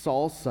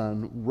 Saul's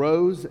son,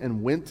 rose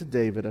and went to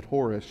David at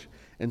Horish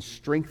and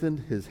strengthened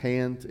his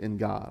hand in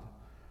God."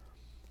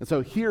 And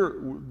so here,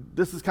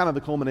 this is kind of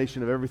the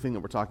culmination of everything that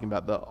we're talking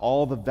about,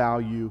 all the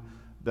value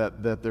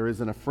that there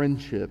is in a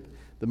friendship.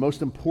 The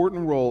most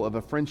important role of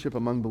a friendship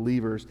among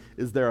believers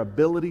is their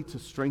ability to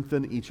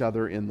strengthen each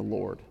other in the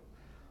Lord.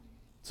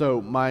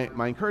 So my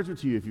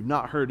encouragement to you, if you've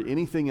not heard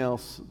anything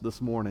else this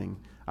morning,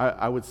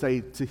 I would say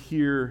to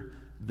hear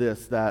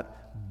this,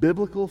 that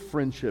biblical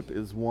friendship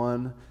is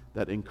one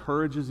that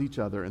encourages each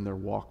other in their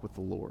walk with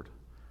the Lord,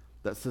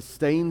 that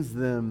sustains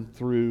them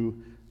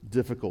through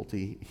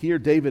difficulty. Here,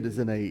 David is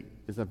in a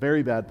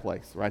very bad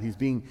place, right? He's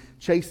being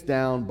chased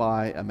down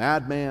by a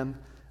madman.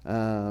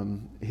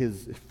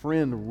 His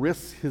friend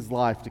risks his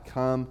life to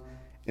come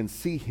and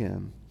see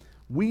him.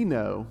 We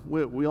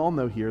all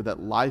know here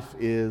that life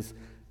is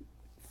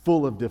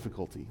full of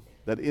difficulty,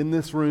 that in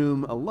this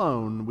room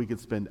alone we could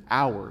spend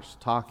hours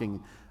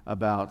talking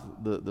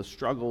about the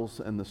struggles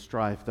and the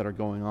strife that are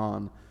going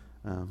on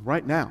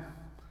right now.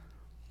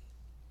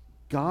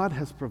 God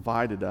has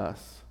provided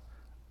us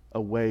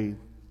a way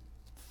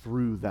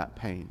through that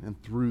pain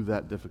and through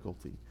that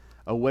difficulty,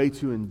 a way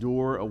to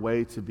endure, a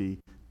way to be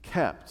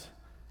kept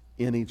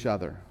in each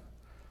other.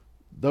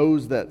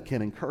 Those that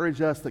can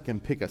encourage us, that can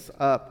pick us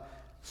up,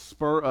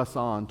 spur us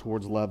on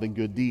towards love and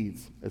good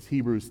deeds. As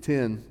Hebrews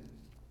 10,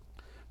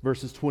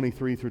 verses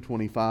 23 through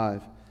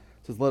 25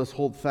 says, "Let us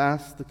hold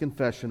fast the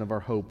confession of our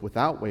hope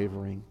without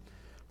wavering,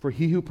 For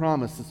he who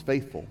promised is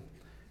faithful.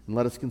 And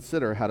let us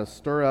consider how to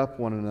stir up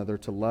one another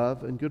to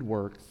love and good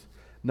works,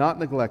 not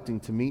neglecting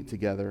to meet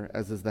together,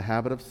 as is the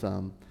habit of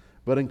some,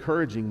 but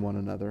encouraging one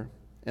another,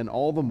 and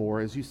all the more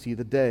as you see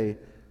the day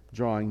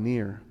drawing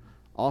near.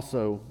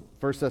 Also,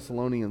 1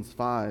 Thessalonians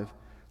 5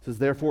 says,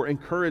 therefore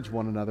encourage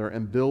one another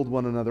and build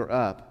one another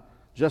up,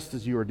 just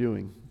as you are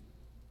doing.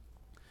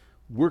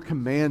 We're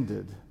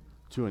commanded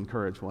to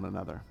encourage one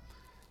another.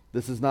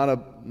 This is not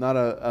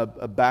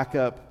a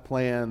backup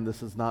plan.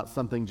 This is not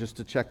something just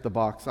to check the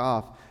box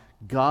off.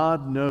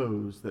 God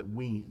knows that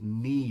we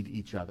need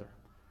each other,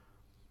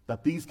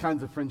 that these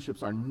kinds of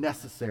friendships are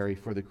necessary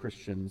for the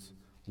Christian's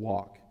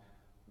walk.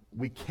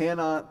 We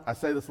cannot, I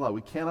say this a lot,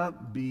 we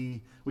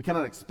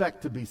cannot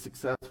expect to be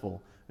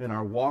successful in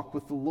our walk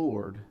with the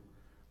Lord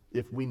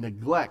if we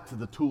neglect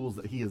the tools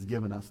that he has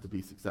given us to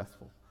be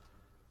successful.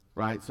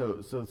 Right?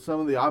 So some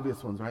of the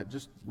obvious ones, right?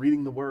 Just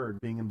reading the Word,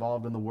 being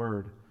involved in the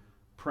Word,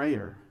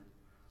 prayer,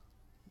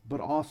 but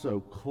also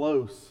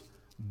close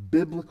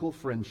biblical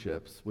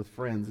friendships with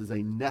friends is a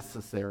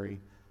necessary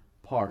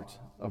part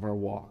of our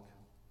walk.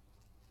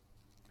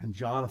 And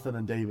Jonathan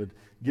and David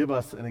give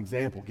us an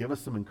example, give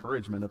us some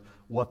encouragement of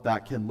what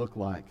that can look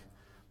like.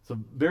 So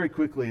very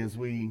quickly as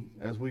we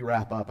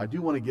wrap up, I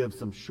do want to give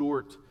some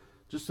short,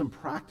 just some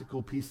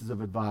practical pieces of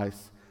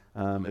advice.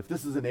 If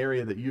this is an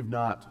area that you've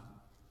not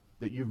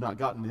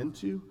gotten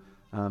into,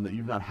 that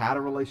you've not had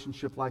a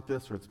relationship like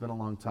this, or it's been a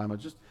long time,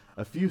 just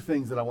a few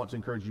things that I want to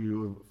encourage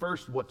you.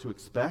 First, what to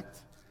expect.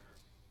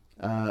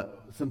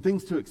 Some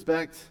things to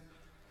expect.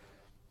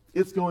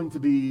 It's going to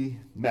be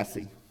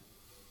messy,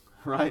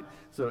 right?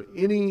 So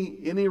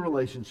any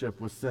relationship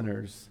with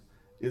sinners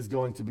is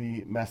going to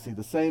be messy.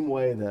 The same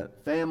way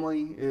that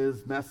family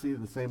is messy,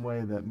 the same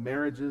way that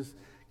marriages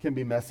can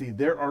be messy,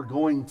 there are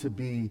going to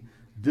be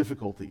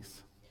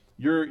difficulties.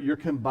 You're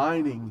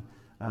combining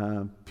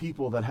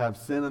people that have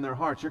sin in their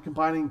hearts. You're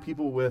combining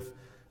people with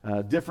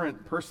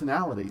different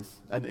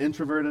personalities, an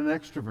introvert and an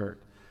extrovert,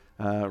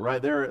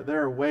 right?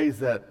 There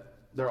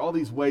are all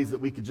these ways that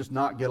we could just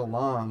not get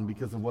along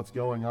because of what's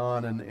going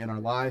on in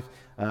our life.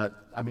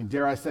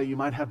 Dare I say, you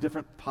might have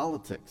different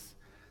politics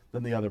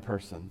than the other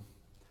person.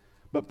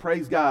 But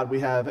praise God, we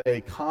have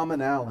a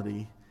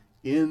commonality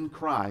in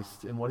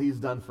Christ and what he's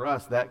done for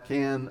us that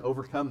can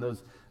overcome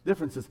those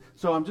differences.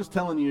 So I'm just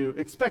telling you,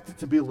 expect it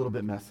to be a little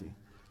bit messy.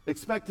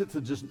 Expect it to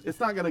it's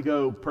not going to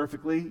go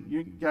perfectly.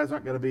 You guys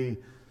aren't going to be,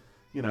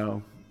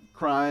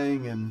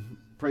 crying and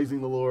praising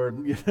the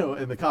Lord,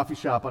 in the coffee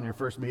shop on your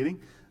first meeting.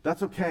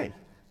 That's okay.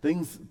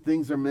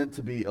 Things are meant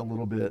to be a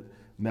little bit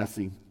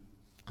messy.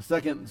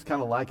 Second, it's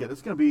kind of like it.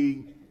 It's going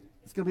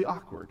to be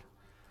awkward,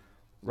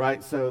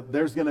 right? So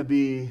there's going to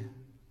be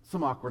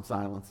some awkward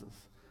silences.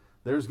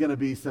 There's going to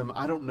be some,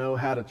 I don't know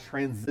how to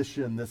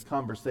transition this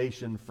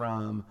conversation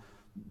from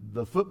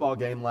the football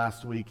game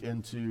last week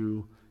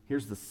into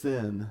here's the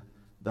sin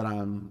that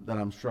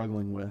I'm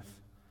struggling with,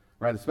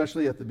 right?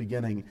 Especially at the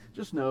beginning.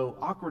 Just know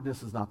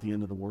awkwardness is not the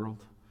end of the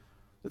world.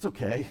 It's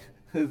okay.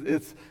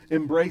 It's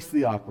embrace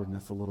the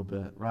awkwardness a little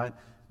bit, right?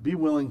 Be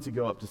willing to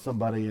go up to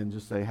somebody and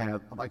just say, hey,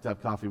 I'd like to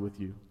have coffee with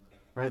you,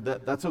 right?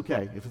 That's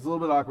okay. If it's a little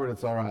bit awkward,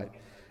 it's all right.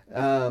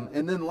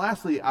 And then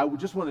lastly, I would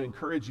just want to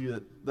encourage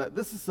you that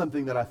this is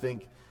something that I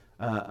think,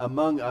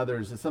 among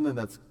others, is something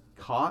that's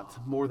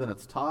caught more than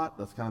it's taught.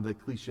 That's kind of the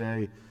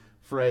cliche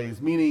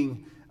phrase,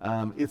 meaning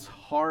it's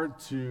hard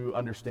to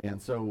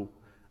understand. So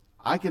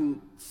I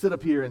can sit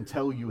up here and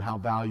tell you how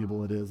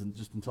valuable it is and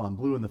just until I'm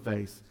blue in the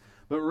face.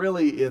 But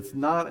really, it's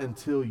not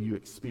until you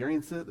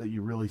experience it that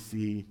you really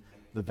see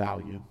the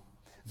value.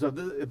 So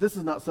if this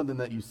is not something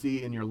that you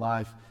see in your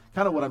life,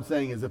 kind of what I'm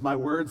saying is if my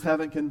words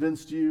haven't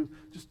convinced you,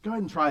 just go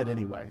ahead and try it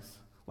anyways.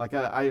 Like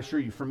I assure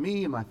you, for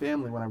me and my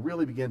family, when I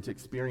really began to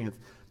experience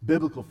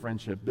biblical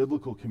friendship,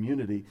 biblical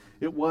community,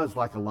 it was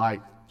like a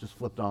light just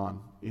flipped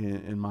on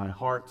in my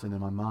heart and in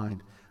my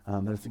mind.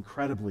 That it's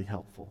incredibly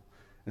helpful.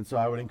 And so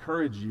I would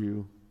encourage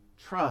you,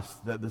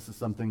 trust that this is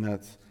something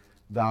that's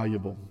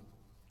valuable.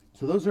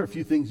 So those are a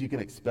few things you can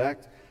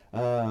expect.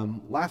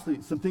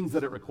 Lastly, some things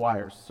that it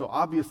requires. So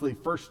obviously,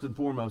 first and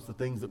foremost, the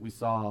things that we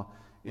saw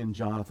in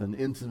Jonathan,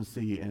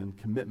 intimacy and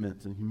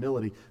commitment and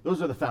humility,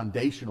 those are the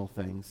foundational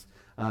things.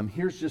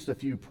 Here's just a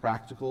few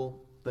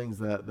practical things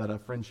that a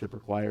friendship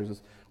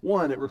requires.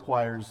 One, it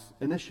requires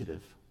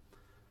initiative.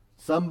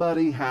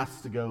 Somebody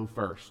has to go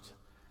first.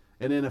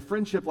 And in a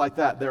friendship like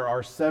that, there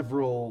are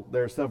several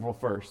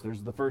firsts.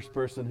 There's the first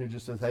person who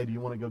just says, hey, do you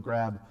want to go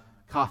grab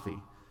coffee?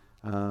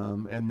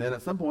 And then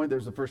at some point,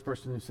 there's the first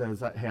person who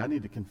says, hey, I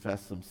need to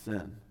confess some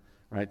sin,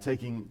 right?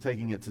 Taking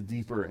it to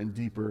deeper and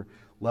deeper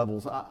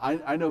levels.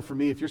 I know for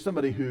me, if you're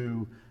somebody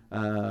who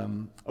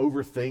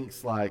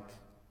overthinks like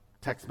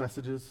text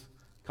messages,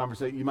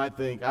 conversation, you might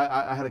think,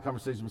 I had a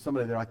conversation with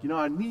somebody, they're like,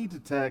 I need to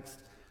text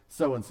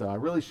so-and-so. I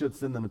really should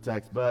send them a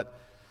text, but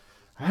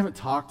I haven't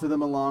talked to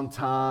them a long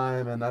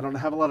time, and I don't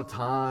have a lot of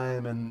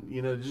time, and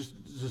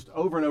just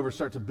over and over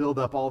start to build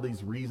up all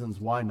these reasons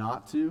why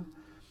not to.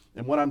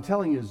 And what I'm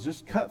telling you is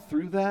just cut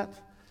through that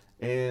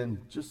and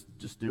just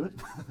do it.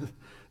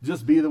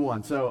 Just be the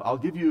one. So I'll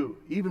give you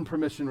even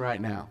permission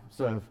right now.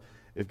 So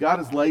if God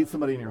has laid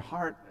somebody in your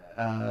heart,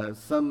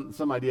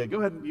 some idea, go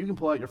ahead, you can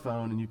pull out your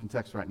phone and you can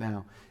text right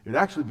now. It would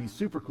actually be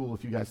super cool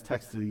if you guys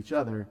texted each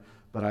other,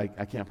 but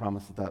I can't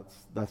promise that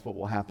that's what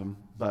will happen.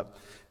 But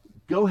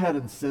go ahead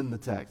and send the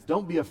text.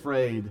 Don't be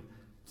afraid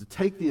to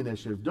take the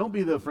initiative. Don't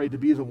be afraid to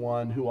be the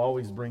one who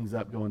always brings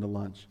up going to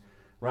lunch,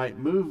 right?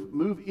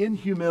 Move in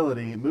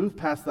humility, move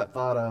past that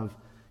thought of,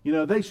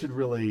 they should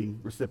really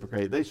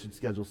reciprocate. They should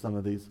schedule some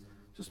of these.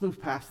 Just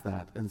move past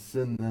that and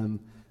send them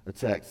a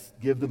text.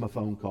 Give them a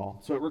phone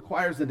call. So it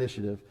requires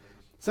initiative.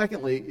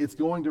 Secondly, it's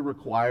going to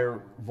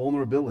require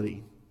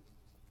vulnerability.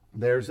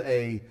 There's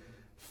a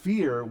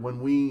fear when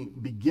we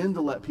begin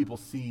to let people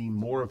see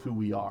more of who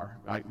we are,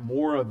 right?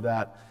 More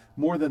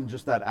than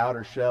just that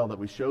outer shell that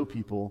we show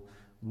people.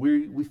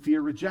 We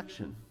fear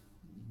rejection.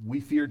 We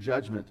fear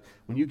judgment.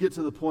 When you get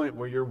to the point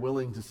where you're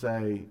willing to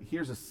say,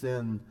 here's a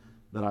sin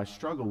that I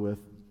struggle with,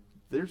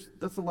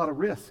 that's a lot of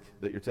risk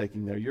that you're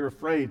taking there. You're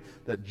afraid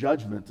that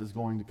judgment is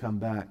going to come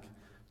back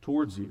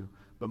towards you.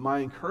 But my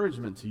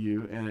encouragement to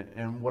you,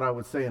 and what I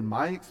would say in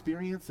my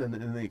experience and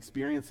in the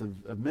experience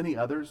of many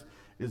others,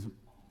 is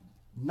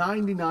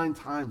 99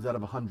 times out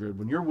of 100,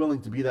 when you're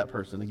willing to be that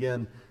person,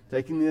 again,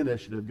 taking the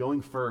initiative,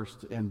 going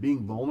first, and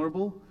being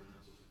vulnerable,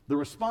 the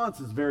response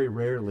is very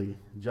rarely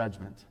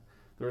judgment.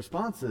 The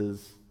response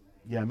is,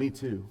 yeah, me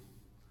too.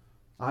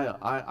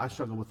 I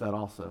struggle with that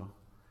also.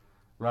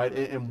 Right?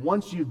 And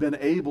once you've been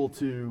able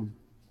to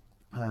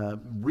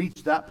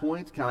reach that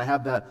point, kind of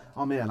have that,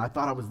 oh man, I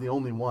thought I was the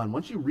only one.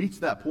 Once you reach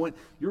that point,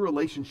 your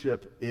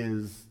relationship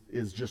is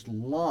just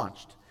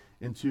launched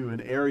into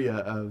an area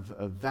of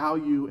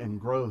value and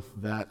growth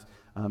that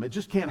it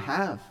just can't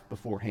have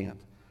beforehand.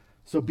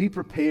 So be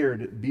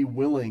prepared, be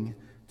willing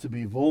to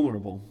be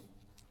vulnerable.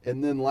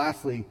 And then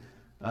lastly,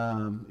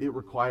 it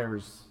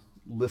requires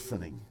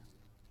listening.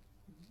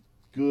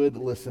 Good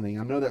listening.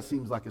 I know that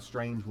seems like a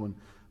strange one,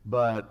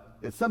 but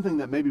it's something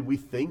that maybe we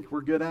think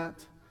we're good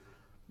at.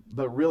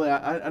 But really,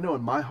 I know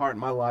in my heart, in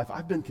my life,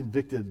 I've been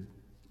convicted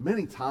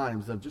many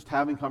times of just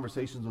having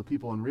conversations with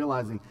people and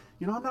realizing,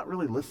 I'm not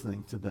really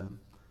listening to them.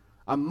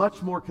 I'm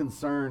much more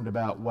concerned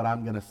about what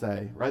I'm going to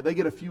say, right? They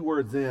get a few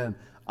words in,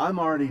 I'm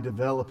already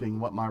developing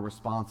what my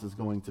response is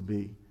going to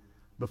be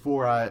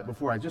before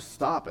I just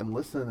stop and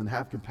listen and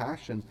have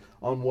compassion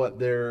on what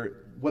they're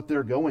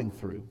going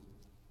through.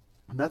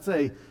 And that's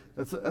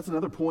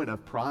another point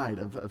of pride,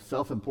 of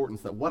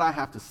self-importance, that what I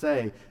have to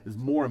say is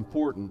more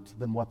important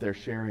than what they're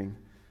sharing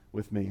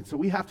with me. And so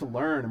we have to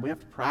learn and we have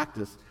to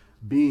practice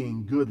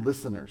being good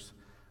listeners.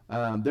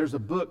 There's a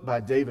book by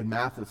David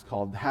Mathis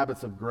called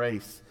Habits of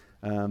Grace.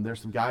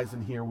 There's some guys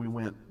in here, we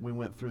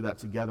went through that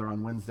together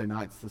on Wednesday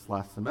nights this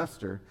last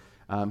semester.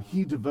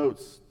 He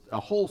devotes a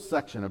whole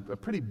section, a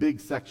pretty big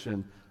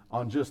section,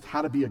 on just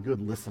how to be a good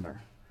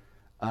listener.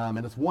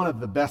 And it's one of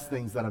the best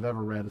things that I've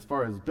ever read as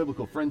far as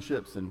biblical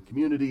friendships and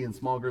community and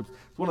small groups.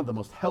 It's one of the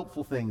most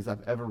helpful things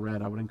I've ever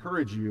read. I would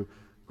encourage you,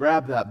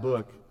 grab that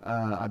book.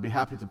 I'd be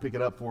happy to pick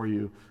it up for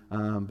you.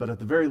 But at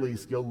the very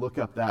least, go look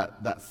up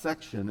that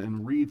section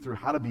and read through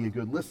how to be a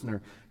good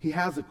listener. He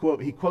has a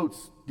quote. He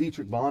quotes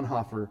Dietrich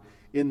Bonhoeffer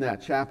in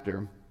that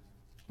chapter.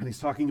 And he's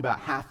talking about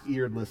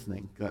half-eared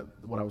listening,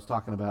 what I was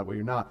talking about, where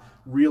you're not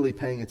really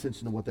paying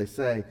attention to what they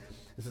say.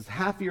 It says,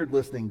 half-eared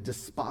listening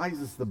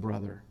despises the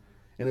brother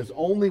and is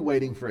only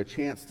waiting for a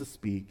chance to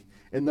speak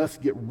and thus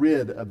get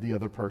rid of the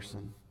other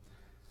person.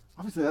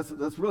 Obviously,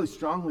 that's really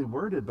strongly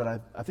worded,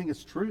 but I think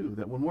it's true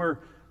that when we're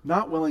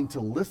not willing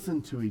to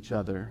listen to each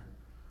other,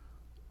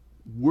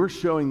 we're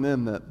showing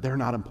them that they're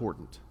not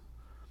important.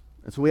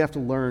 And so we have to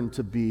learn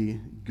to be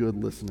good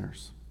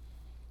listeners.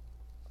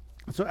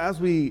 So as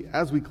we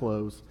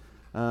close,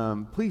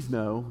 please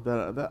know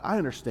that I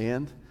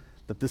understand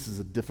that this is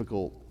a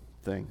difficult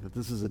thing, that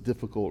this is a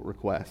difficult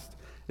request.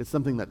 It's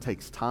something that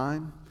takes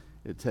time,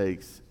 it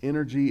takes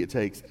energy, it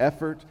takes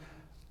effort,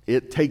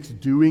 it takes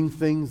doing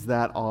things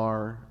that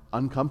are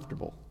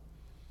uncomfortable.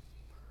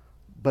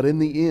 But in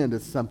the end,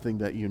 it's something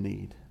that you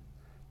need.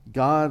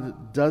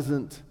 God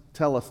doesn't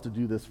tell us to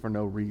do this for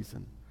no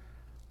reason.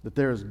 That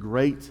there is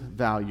great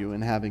value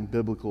in having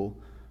biblical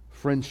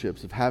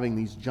friendships, of having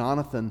these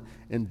Jonathan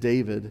and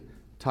David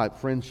type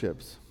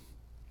friendships.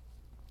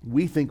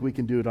 We think we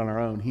can do it on our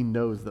own. He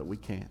knows that we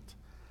can't.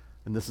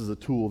 And this is a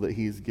tool that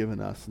he's given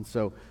us. And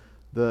so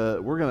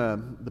the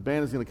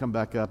band is going to come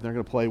back up and they're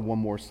going to play one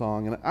more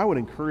song. And I would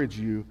encourage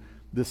you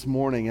this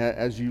morning,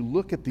 as you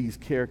look at these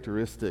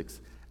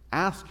characteristics,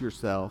 ask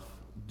yourself,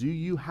 do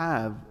you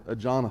have a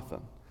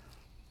Jonathan?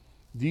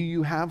 Do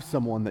you have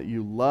someone that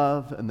you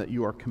love and that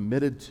you are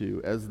committed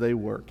to as they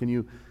were? Can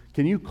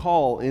you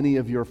call any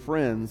of your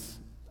friends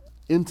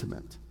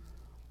intimate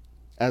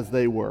as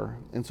they were?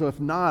 And so if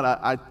not,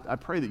 I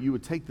pray that you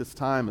would take this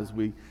time as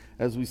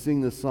we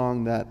sing this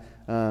song, that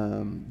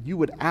you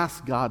would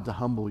ask God to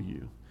humble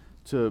you,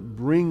 to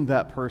bring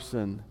that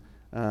person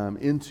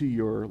into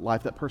your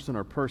life, that person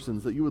or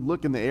persons, that you would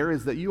look in the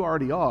areas that you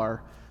already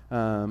are,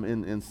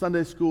 in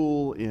Sunday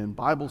school, in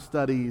Bible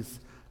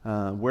studies,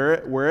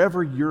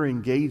 wherever you're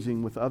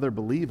engaging with other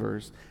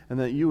believers, and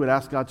that you would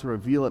ask God to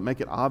reveal it,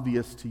 make it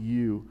obvious to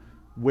you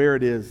where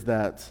it is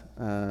that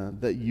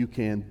you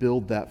can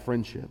build that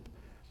friendship.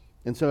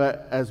 And so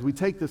as we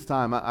take this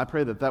time, I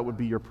pray that would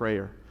be your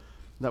prayer,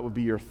 that would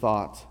be your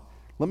thought.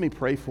 Let me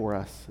pray for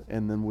us,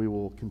 and then we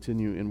will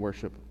continue in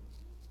worship.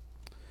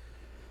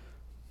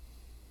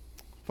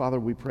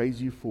 Father, we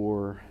praise you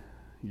for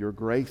your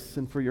grace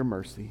and for your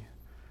mercy.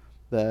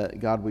 That,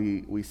 God,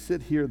 we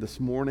sit here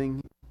this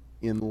morning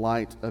in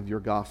light of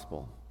your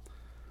gospel.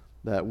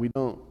 That we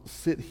don't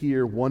sit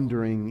here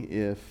wondering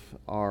if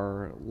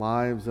our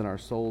lives and our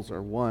souls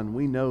are won.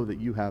 We know that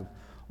you have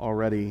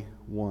already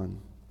won.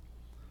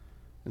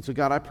 And so,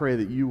 God, I pray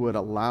that you would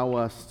allow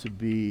us to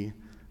be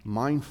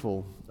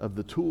mindful of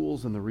the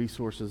tools and the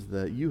resources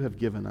that you have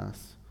given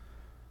us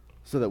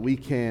so that we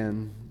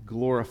can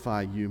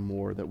glorify you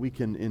more, that we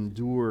can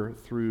endure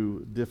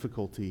through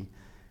difficulty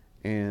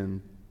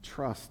and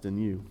trust in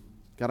you.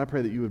 God, I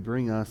pray that you would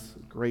bring us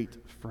great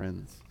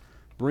friends.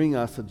 Bring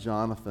us a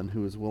Jonathan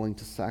who is willing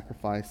to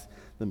sacrifice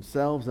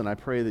themselves, and I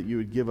pray that you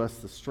would give us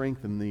the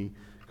strength and the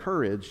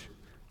courage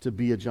to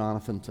be a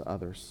Jonathan to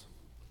others.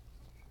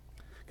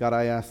 God,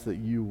 I ask that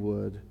you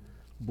would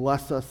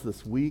bless us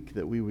this week,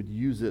 that we would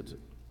use it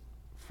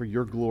for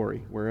your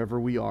glory wherever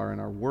we are, in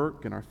our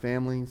work, in our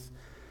families,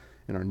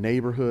 in our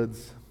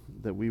neighborhoods,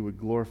 that we would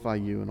glorify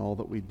you in all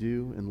that we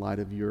do in light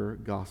of your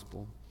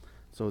gospel.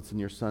 So it's in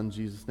your Son,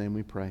 Jesus' name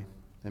we pray.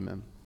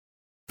 Amen.